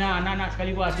good, Hasina. Anak-anak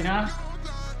sekali buat, Hasina.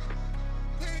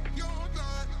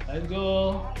 Let's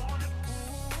go.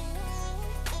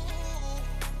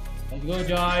 Let's go,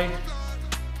 Joy.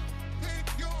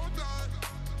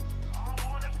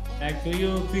 Back to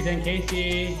you, Chris and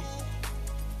Casey.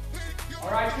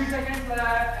 Alright, 3 seconds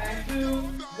left, and 2,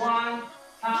 1,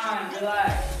 time,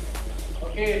 relax.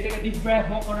 Okay, take a deep breath,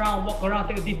 walk around,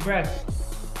 take a deep breath.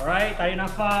 Alright, tarik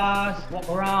nafas, walk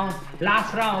around.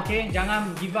 Last round, okay?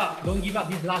 Jangan give up, don't give up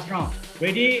this last round.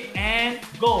 Ready, and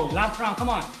go. Last round, come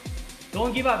on.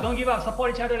 Don't give up,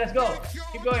 support each other, let's go.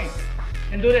 Keep going,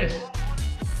 and do this.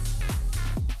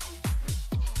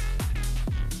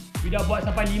 We dah buat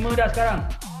sampai 5 dah sekarang.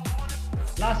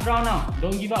 Last round now.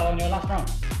 Don't give up on your last round.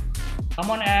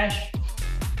 Come on, Ash.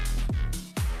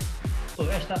 Oh,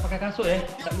 Ash tak pakai kasut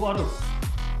kat luar tu.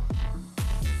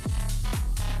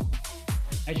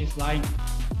 Ash is flying.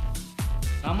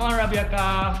 Come on,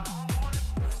 Rabiaka.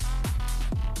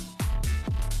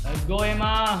 Let's go,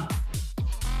 Emma.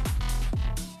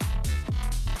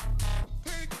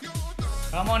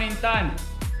 Come on, Intan.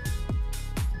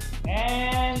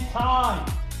 And time.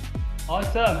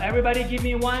 Awesome. Everybody give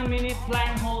me 1 minute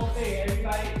plank hold stay.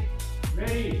 Everybody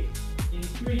ready? In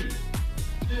 3,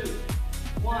 2,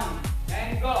 1,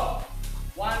 and go.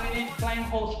 1 minute plank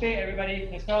hold stay, everybody.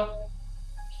 Let's go.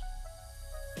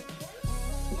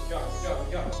 Go.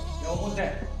 You're almost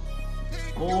there.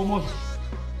 Almost.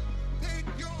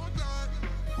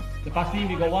 Lepas ni,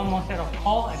 we got one more set of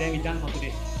call and then we done for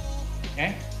today.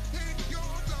 Okay?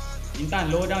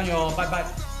 Intan, lower down your butt.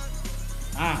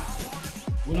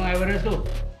 Gunung Everest tu.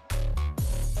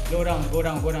 Go down.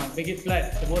 Make it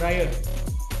flat. Sebut raya.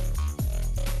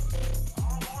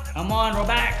 Come on, roll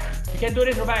back. You can do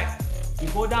this, roll back. You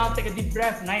go down, take a deep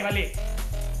breath, naik balik.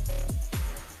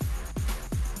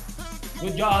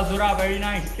 Good job, Azura. Very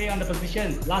nice. Stay on the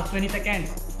position. Last 20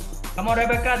 seconds. Come on,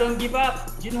 Rebecca. Don't give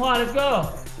up. Jinhua, let's go.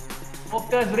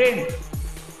 Focus, Rin.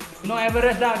 Gunung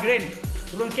Everest dah, Green.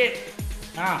 Turun sikit.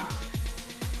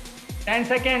 10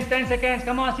 seconds.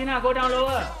 Come on, Sina. Go down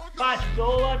lower. Fast.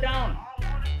 Lower down.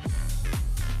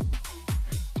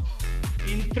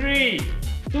 In 3,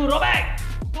 2, roll back.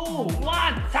 2,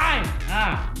 1, time.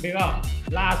 Big up.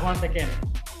 Last 1 second.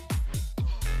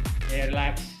 Okay,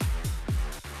 relax.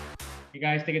 You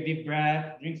guys take a deep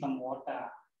breath. Drink some water.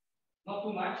 Not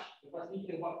too much. Because we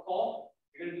need about core.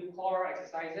 We're going to do core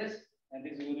exercises. And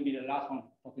this is going to be the last one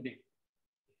for today.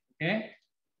 Okay?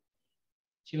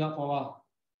 Chill out for a while.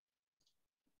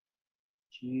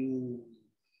 Chill.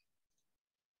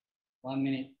 1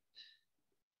 minute.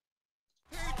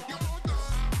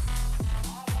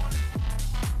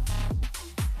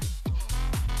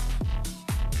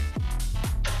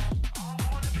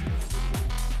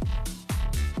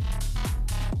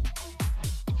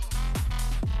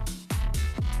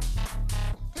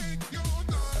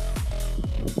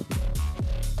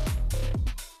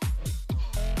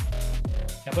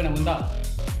 Siapa nak muntah?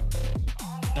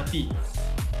 Tati.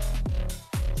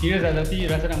 Serius lah Tati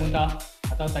rasa nak muntah?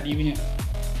 Atau tadi punya?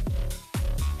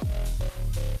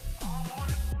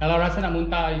 Kalau rasa nak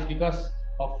muntah is because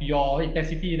of your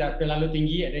intensity dah terlalu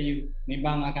tinggi and then you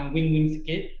memang akan wing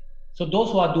sikit. So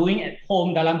those who are doing at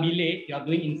home dalam bilik, you are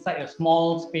doing inside a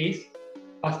small space,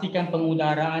 pastikan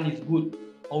pengudaraan is good.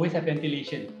 Always have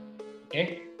ventilation.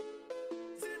 Okay?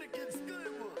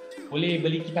 Boleh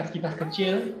beli kipas-kipas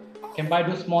kecil. Can buy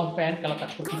those small fan kalau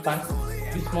tak cukup kipas.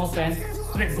 This small fan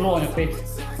straight blow on your face.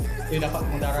 So you dapat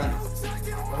pengudaraan.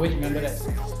 Always remember that.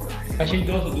 Especially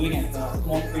those who are doing it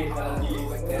small space dalam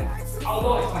bilik like that.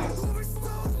 Outdoor is fine.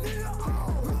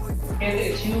 Okay,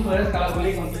 take a chill first. Kalau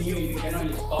boleh continue, if you cannot,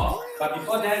 you stop. But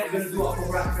before that, we're going to do a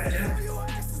cobra stretch.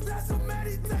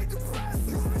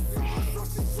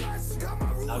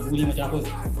 Lagu ni macam apa?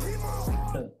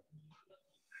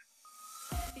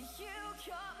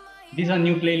 These are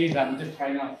new playlists I'm just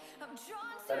trying out.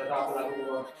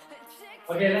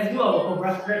 Okay, let's do our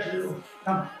cobra stretch dulu.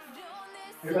 Come.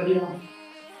 Everybody now.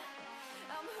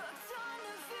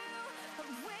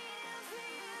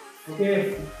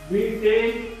 Okay, breathe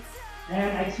in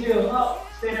and exhale up.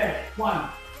 Stay there. 1,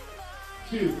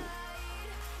 2,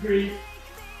 3,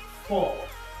 4,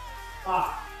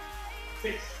 5,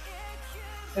 6,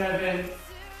 7,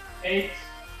 8,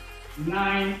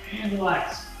 9, and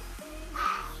relax.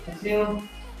 Exhale.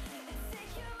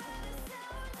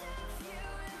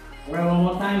 Alright, one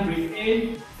more time. Breathe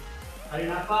in. Tarik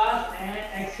nafas and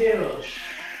exhale.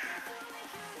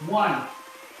 1,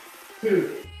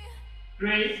 2,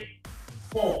 3,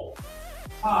 4,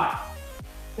 5,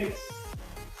 6,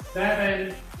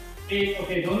 7, 8.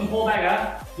 Okay, don't hold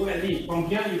back. Look at me. From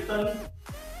here you turn.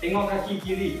 Tengok kaki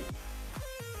kiri.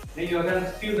 Then you are going to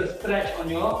feel the stretch on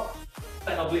your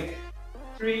side oblique.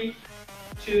 3,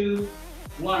 2,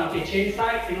 1. Okay, change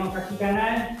side. Tengok kaki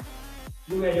kanan.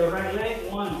 Look at your right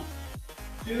leg. 1,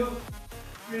 2,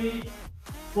 3,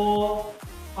 4,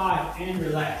 5, and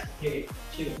relax. Okay,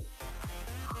 chill.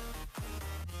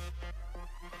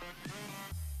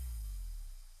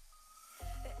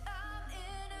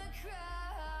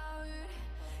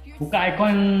 Buka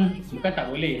aircon bukan tak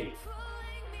boleh.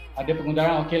 Ada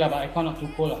pengudaraan okey lah, but aircon not too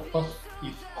cold lah. Because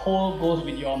if cold goes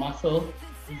with your muscle,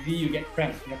 easy you get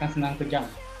cramps. You akan senang kejang.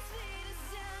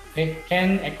 Okay,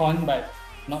 can aircon but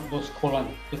not those cold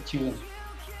one, just chill one.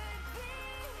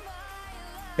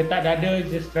 Ketat dada,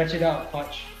 just stretch it out,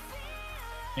 coach.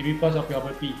 Maybe because of your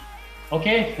burpee.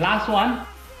 Okay, last one.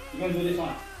 We're going to do this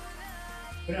one.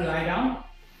 We're going to lie down.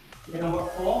 We're going to work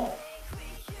 4.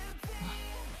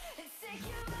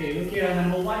 Okay, look here,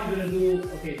 number 1, you're going to do,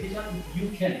 okay, this one you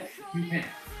can. you can.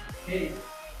 Okay,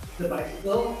 the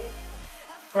bicycle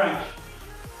crunch.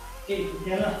 Okay,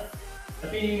 together.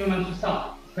 Tapi ini memang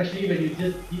susah, especially when you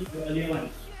just did the earlier one.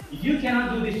 If you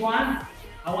cannot do this one,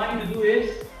 I want you to do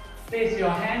is place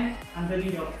your hand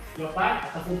underneath your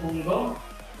back ataupun punggung.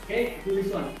 Okay, do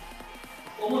this one.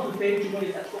 Almost the same, cuma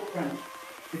dia tak cukup crunch.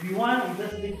 If you want, you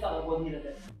just lift up the body like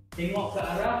that. Tengok ke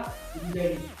arah, itu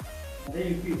jari. And then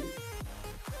you feel.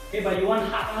 Okay, but you want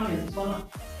hard one, this one lah.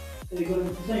 So you go to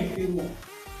this one, you feel more.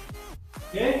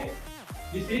 Okay,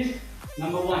 this is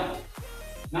number 1.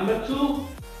 Number 2,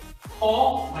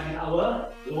 core and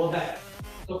our lower back.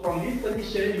 So from this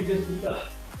position, you just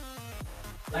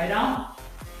lie down,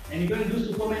 and you're going to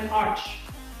do Superman arch.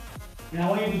 And I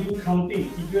want you to do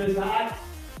counting. 3 saat,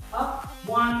 up,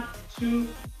 1, 2,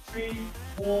 3,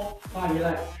 4, 5,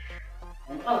 relax.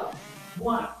 And up,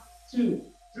 1, 2,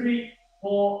 3,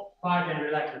 4, 5, and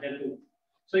relax again 2.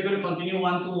 So you're going to continue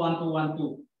 1, 2, 1, 2, 1,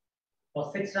 2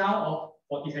 for 6 rounds of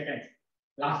 40 seconds.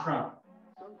 Last round.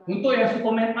 Untuk yang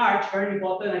Superman arch, very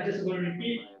important. I just going to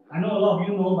repeat. I know a lot of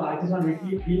you know, but I just want to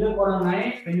repeat. Bila korang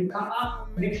naik, when you come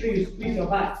up, make sure you squeeze your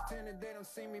butt.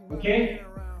 Okay?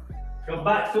 Your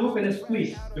butt tu kena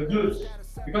squeeze, your glutes.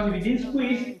 Because if you didn't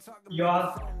squeeze,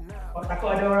 your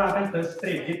takut ada orang akan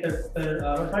terstrain, dia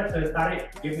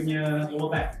tertarik dia punya lower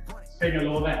back, strain your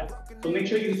lower back. So make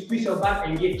sure you squeeze your butt,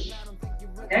 engage.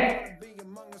 Okay?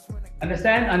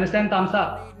 Understand? Understand? Thumbs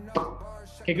up.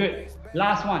 Okay, good.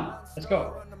 Last one. Let's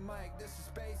go.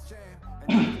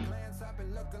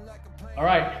 All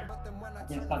right.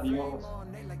 Let's start the yoga.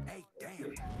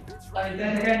 Start in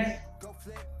 10 seconds.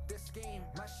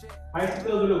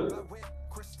 Bicycle dulu.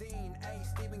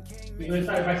 We're going to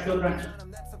start with bicycle crunch.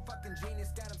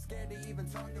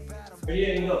 Ready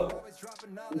and go.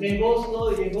 You can go slow,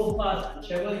 you can go fast,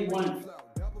 whichever you want.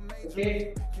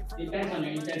 Okay? Depends on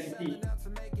your intensity.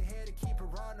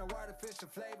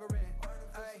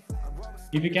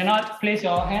 If you cannot place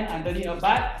your hand underneath your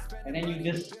butt, and then you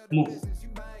just move.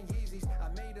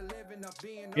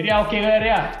 Area okay,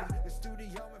 area.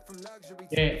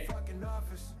 Okay.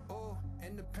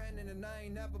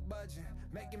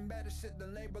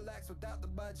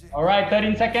 All right,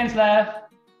 13 seconds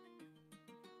left.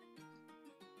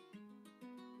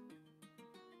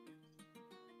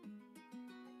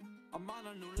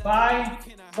 Five,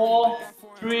 4,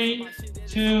 3,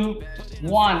 2,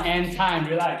 1, and time.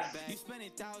 Relax.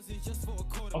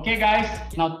 Okay, guys.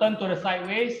 Now turn to the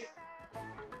sideways.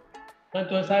 Turn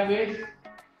to the sideways.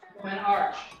 Superman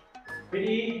arch.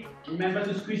 Ready? Remember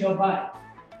to squeeze your butt.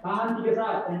 Tahan 3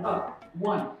 saat and up.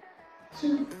 1,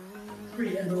 2,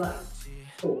 3, and relax.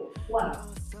 So 1,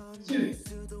 2,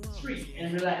 3,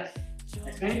 and relax.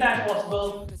 As many times as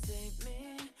possible.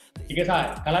 3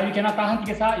 saat. Kalau you cannot tahan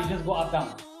 3 saat, you just go up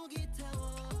down.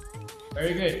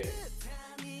 Very good.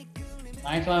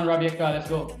 Nice one, Rabieka. Let's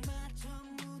go.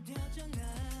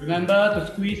 Remember to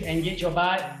squeeze, engage your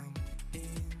butt.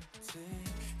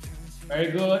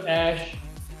 Very good, Ash.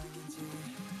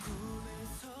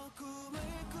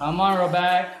 Come on,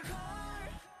 Robek.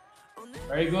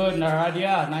 Very good,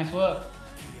 Naradia. Nice work.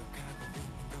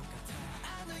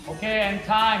 Okay, and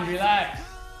time. Relax.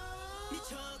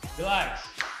 Relax.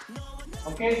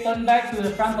 Okay, turn back to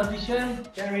the front position.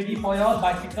 Get ready for your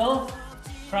bicycle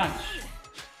crunch.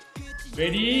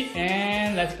 Ready,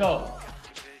 and let's go.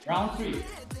 Round 3.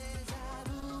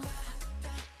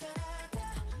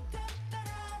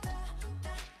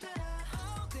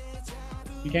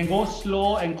 You can go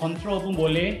slow and control pun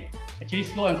boleh. Actually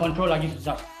slow and control lagi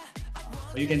susah.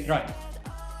 But you can try.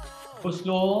 Go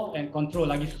slow and control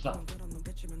lagi susah.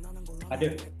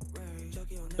 Ada.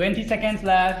 20 seconds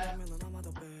left.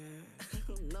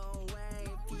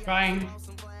 Trying.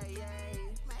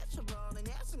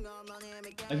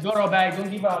 Let's go, Robek.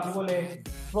 Don't give up. You boleh.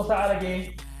 10 saat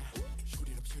lagi.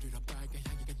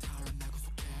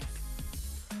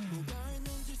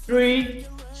 Three,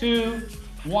 2,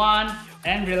 1,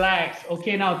 and relax.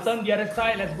 Okay, now turn the other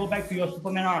side. Let's go back to your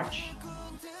Superman arch.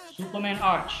 Superman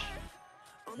arch.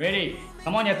 Ready?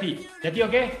 Come on, Yati. Yati,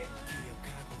 okay?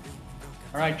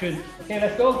 Alright, Chun. Okay,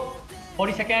 let's go.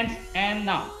 40 seconds, and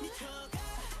now.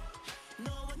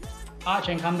 Arch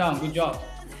and come down. Good job.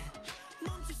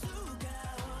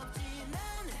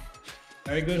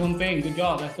 Very good, Humping. Good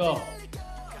job. Let's go.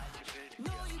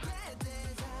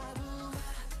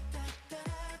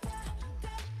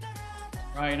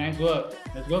 Right, nice work.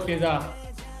 Let's go, Keza.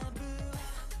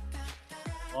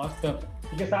 Awesome.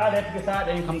 3 saat,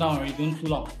 then you come down already. Don't too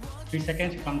long. 3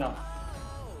 seconds, you come down.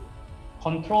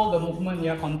 Control the movement,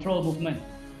 yeah. Control movement.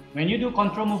 When you do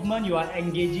control movement, you are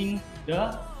engaging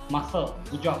the muscle.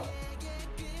 Good job.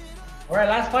 Alright,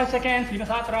 last 5 seconds. 5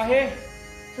 saat terakhir.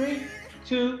 3,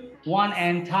 2, 1,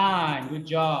 and time. Good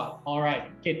job. All right.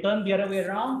 Okay, turn the other way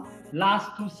around.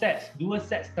 Last 2 sets. 2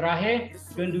 sets terakhir.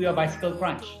 You can do your bicycle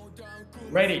crunch.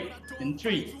 Ready? In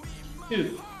 3,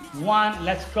 2, 1.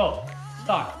 Let's go.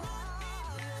 Start.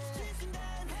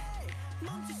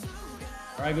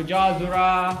 All right. Good job,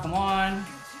 Zura. Come on.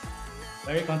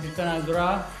 Very consistent,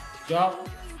 Azura. Good job.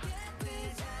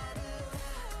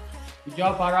 Good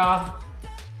job, Farah.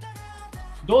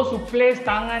 Those who place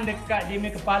tangan dekat dia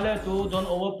punya kepala tu, don't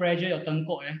over pressure your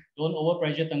tengkuk. Don't over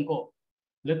pressure tengkuk.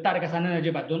 Letak dekat sana aja,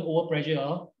 but don't over pressure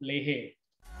your leher.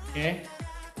 Okay.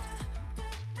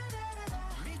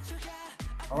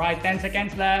 Alright, 10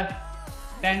 seconds left.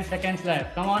 10 seconds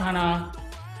left. Come on, Hannah.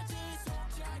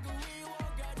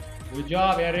 Good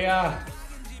job, Area.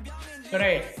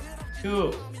 3, 2,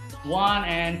 1,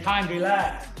 and time.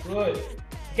 Relax. Good.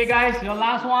 Okay, guys, your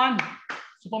last one.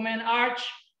 Superman arch.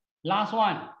 Last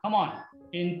one. Come on.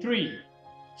 In 3,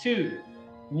 2,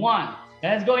 1.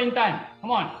 Let's go in time.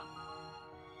 Come on.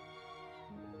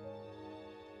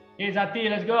 Okay, Zati,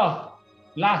 let's go.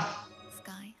 Last.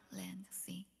 Sky, land,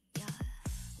 sea.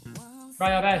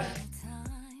 Try your best.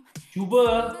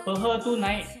 Cuba peha tu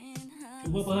naik.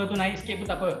 Cuba peha tu naik sikit pun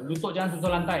tak apa. Lutut jangan sentuh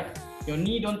lantai. Your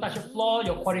knee don't touch the floor.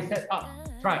 Your quadriceps up.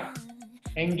 Try.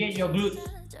 Engage your glutes.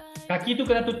 Kaki tu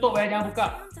kena tutup, jangan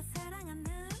buka.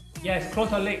 Yes, close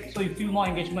your leg so you feel more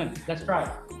engagement. Let's try.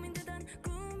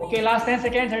 Okay, last 10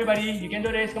 seconds, everybody. You can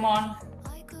do this. Come on.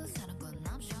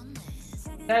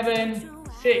 7,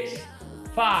 6,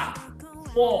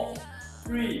 5, 4,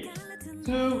 3,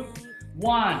 2,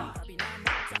 1.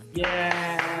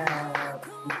 Yeah.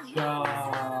 Good job.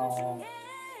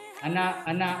 Anak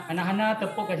Hana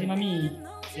tepuk kasih mami.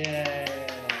 Yeah.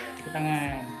 Tepuk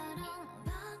tangan.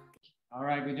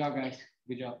 Alright, good job, guys.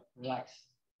 Good job. Relax.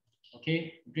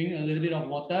 Okay, drink a little bit of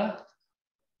water,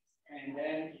 and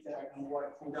then he said I can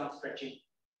work cool down stretching.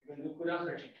 We're going to do cool down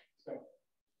stretching. Let's go.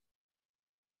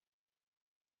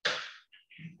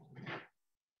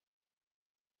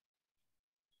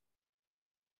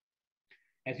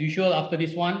 As usual, after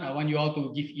this one, I want you all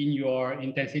to give in your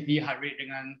intensity, heart rate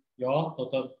dengan your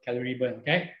total calorie burn.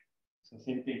 Okay, so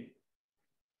same thing.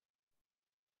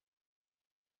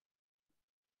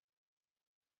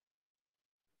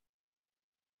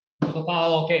 So far,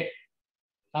 all okay.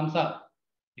 Thumbs up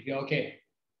if you're okay.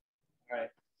 All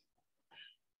right.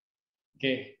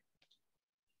 Okay.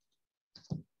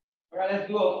 All right, let's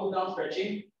do a cool down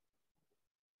stretching.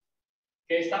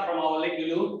 Okay, start from our leg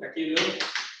dulu, kaki dulu.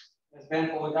 Let's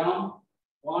bend forward down.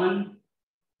 1,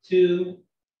 2,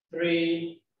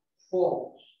 3,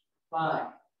 4, 5,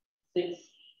 6,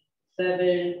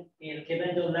 7, 8. Okay,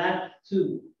 bend to the left.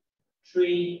 2,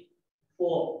 3,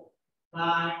 4,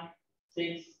 5,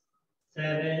 6, 7,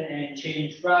 and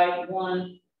change right.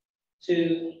 1,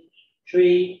 2,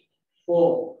 3,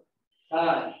 4,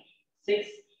 5, 6,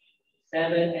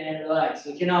 7, and relax.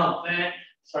 Okay, now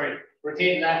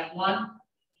rotate left. 1,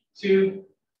 2,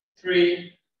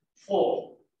 3,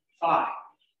 4, 5,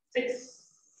 6,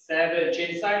 7.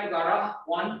 Change side to arah.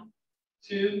 1,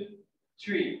 2,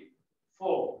 3,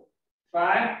 4,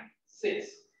 5, 6,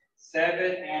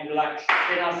 7, and relax.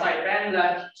 Okay, now side bend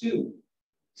left. 2,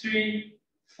 3,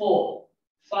 4,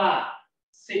 5,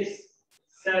 6,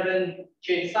 7.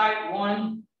 Change side.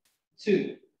 1,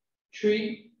 2,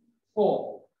 3,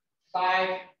 4,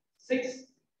 5, 6,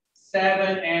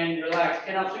 7, and relax.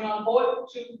 Okay, now swing on forward.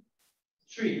 2,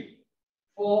 3,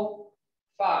 4,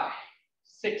 5,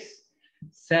 6,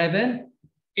 7,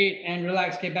 8, and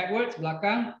relax. Okay, backwards.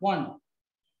 Belakang. 1,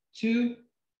 2,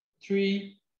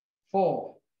 3,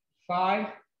 4, 5,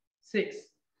 6,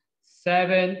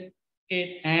 7,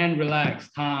 8, and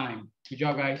relax. Time. Good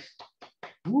job, guys.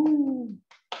 Woo.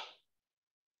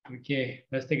 Okay,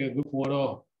 let's take a group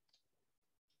photo.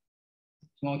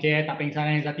 Semua okay, tak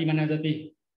pingsan. Zati mana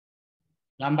Zati?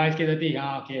 Lambai sikit Zati.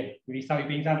 Okay. Risau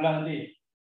pingsan pula nanti.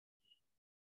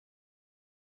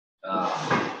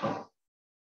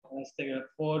 Let's take a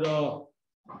photo.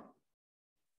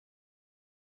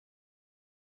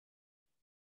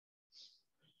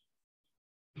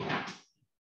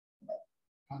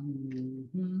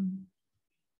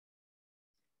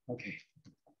 Okay.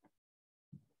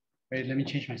 Wait, let me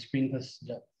change my screen first.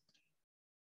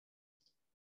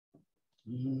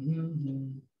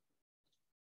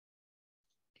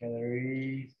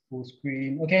 Gallery, full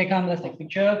screen. Okay, come, let's take a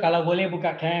picture. Kalau boleh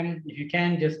buka cam. If you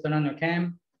can, just turn on your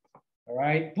cam. All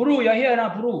right. Puru, you're here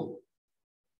now, Puru.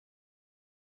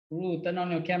 Puru, turn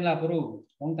on your cam lah, Puru.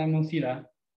 Long time no see lah.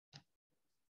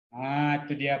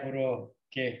 Itu dia, Puru.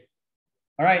 Okay.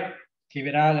 All right. Okay,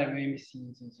 let me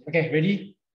see. Okay,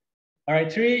 ready? All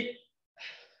right, 3.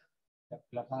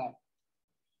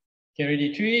 Okay,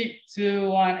 ready? 3, 2,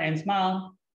 1, and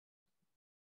smile.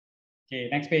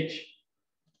 Okay, next page.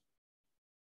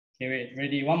 Okay, wait,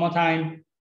 ready? One more time.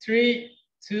 3,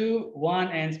 2, 1,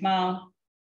 and smile.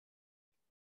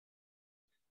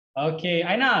 Okay,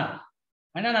 Aina.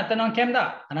 Aina nak turn on cam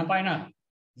tak? Tak nampak Aina.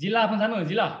 Zila pun sama,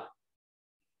 Zila.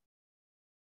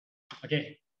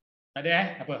 Okay, tak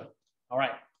ada apa?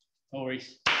 Alright, no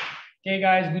worries. Okay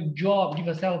guys, good job. Give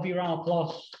yourself a big round of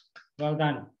applause. Well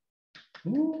done.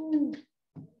 Woo.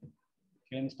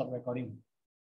 Okay, let me stop recording.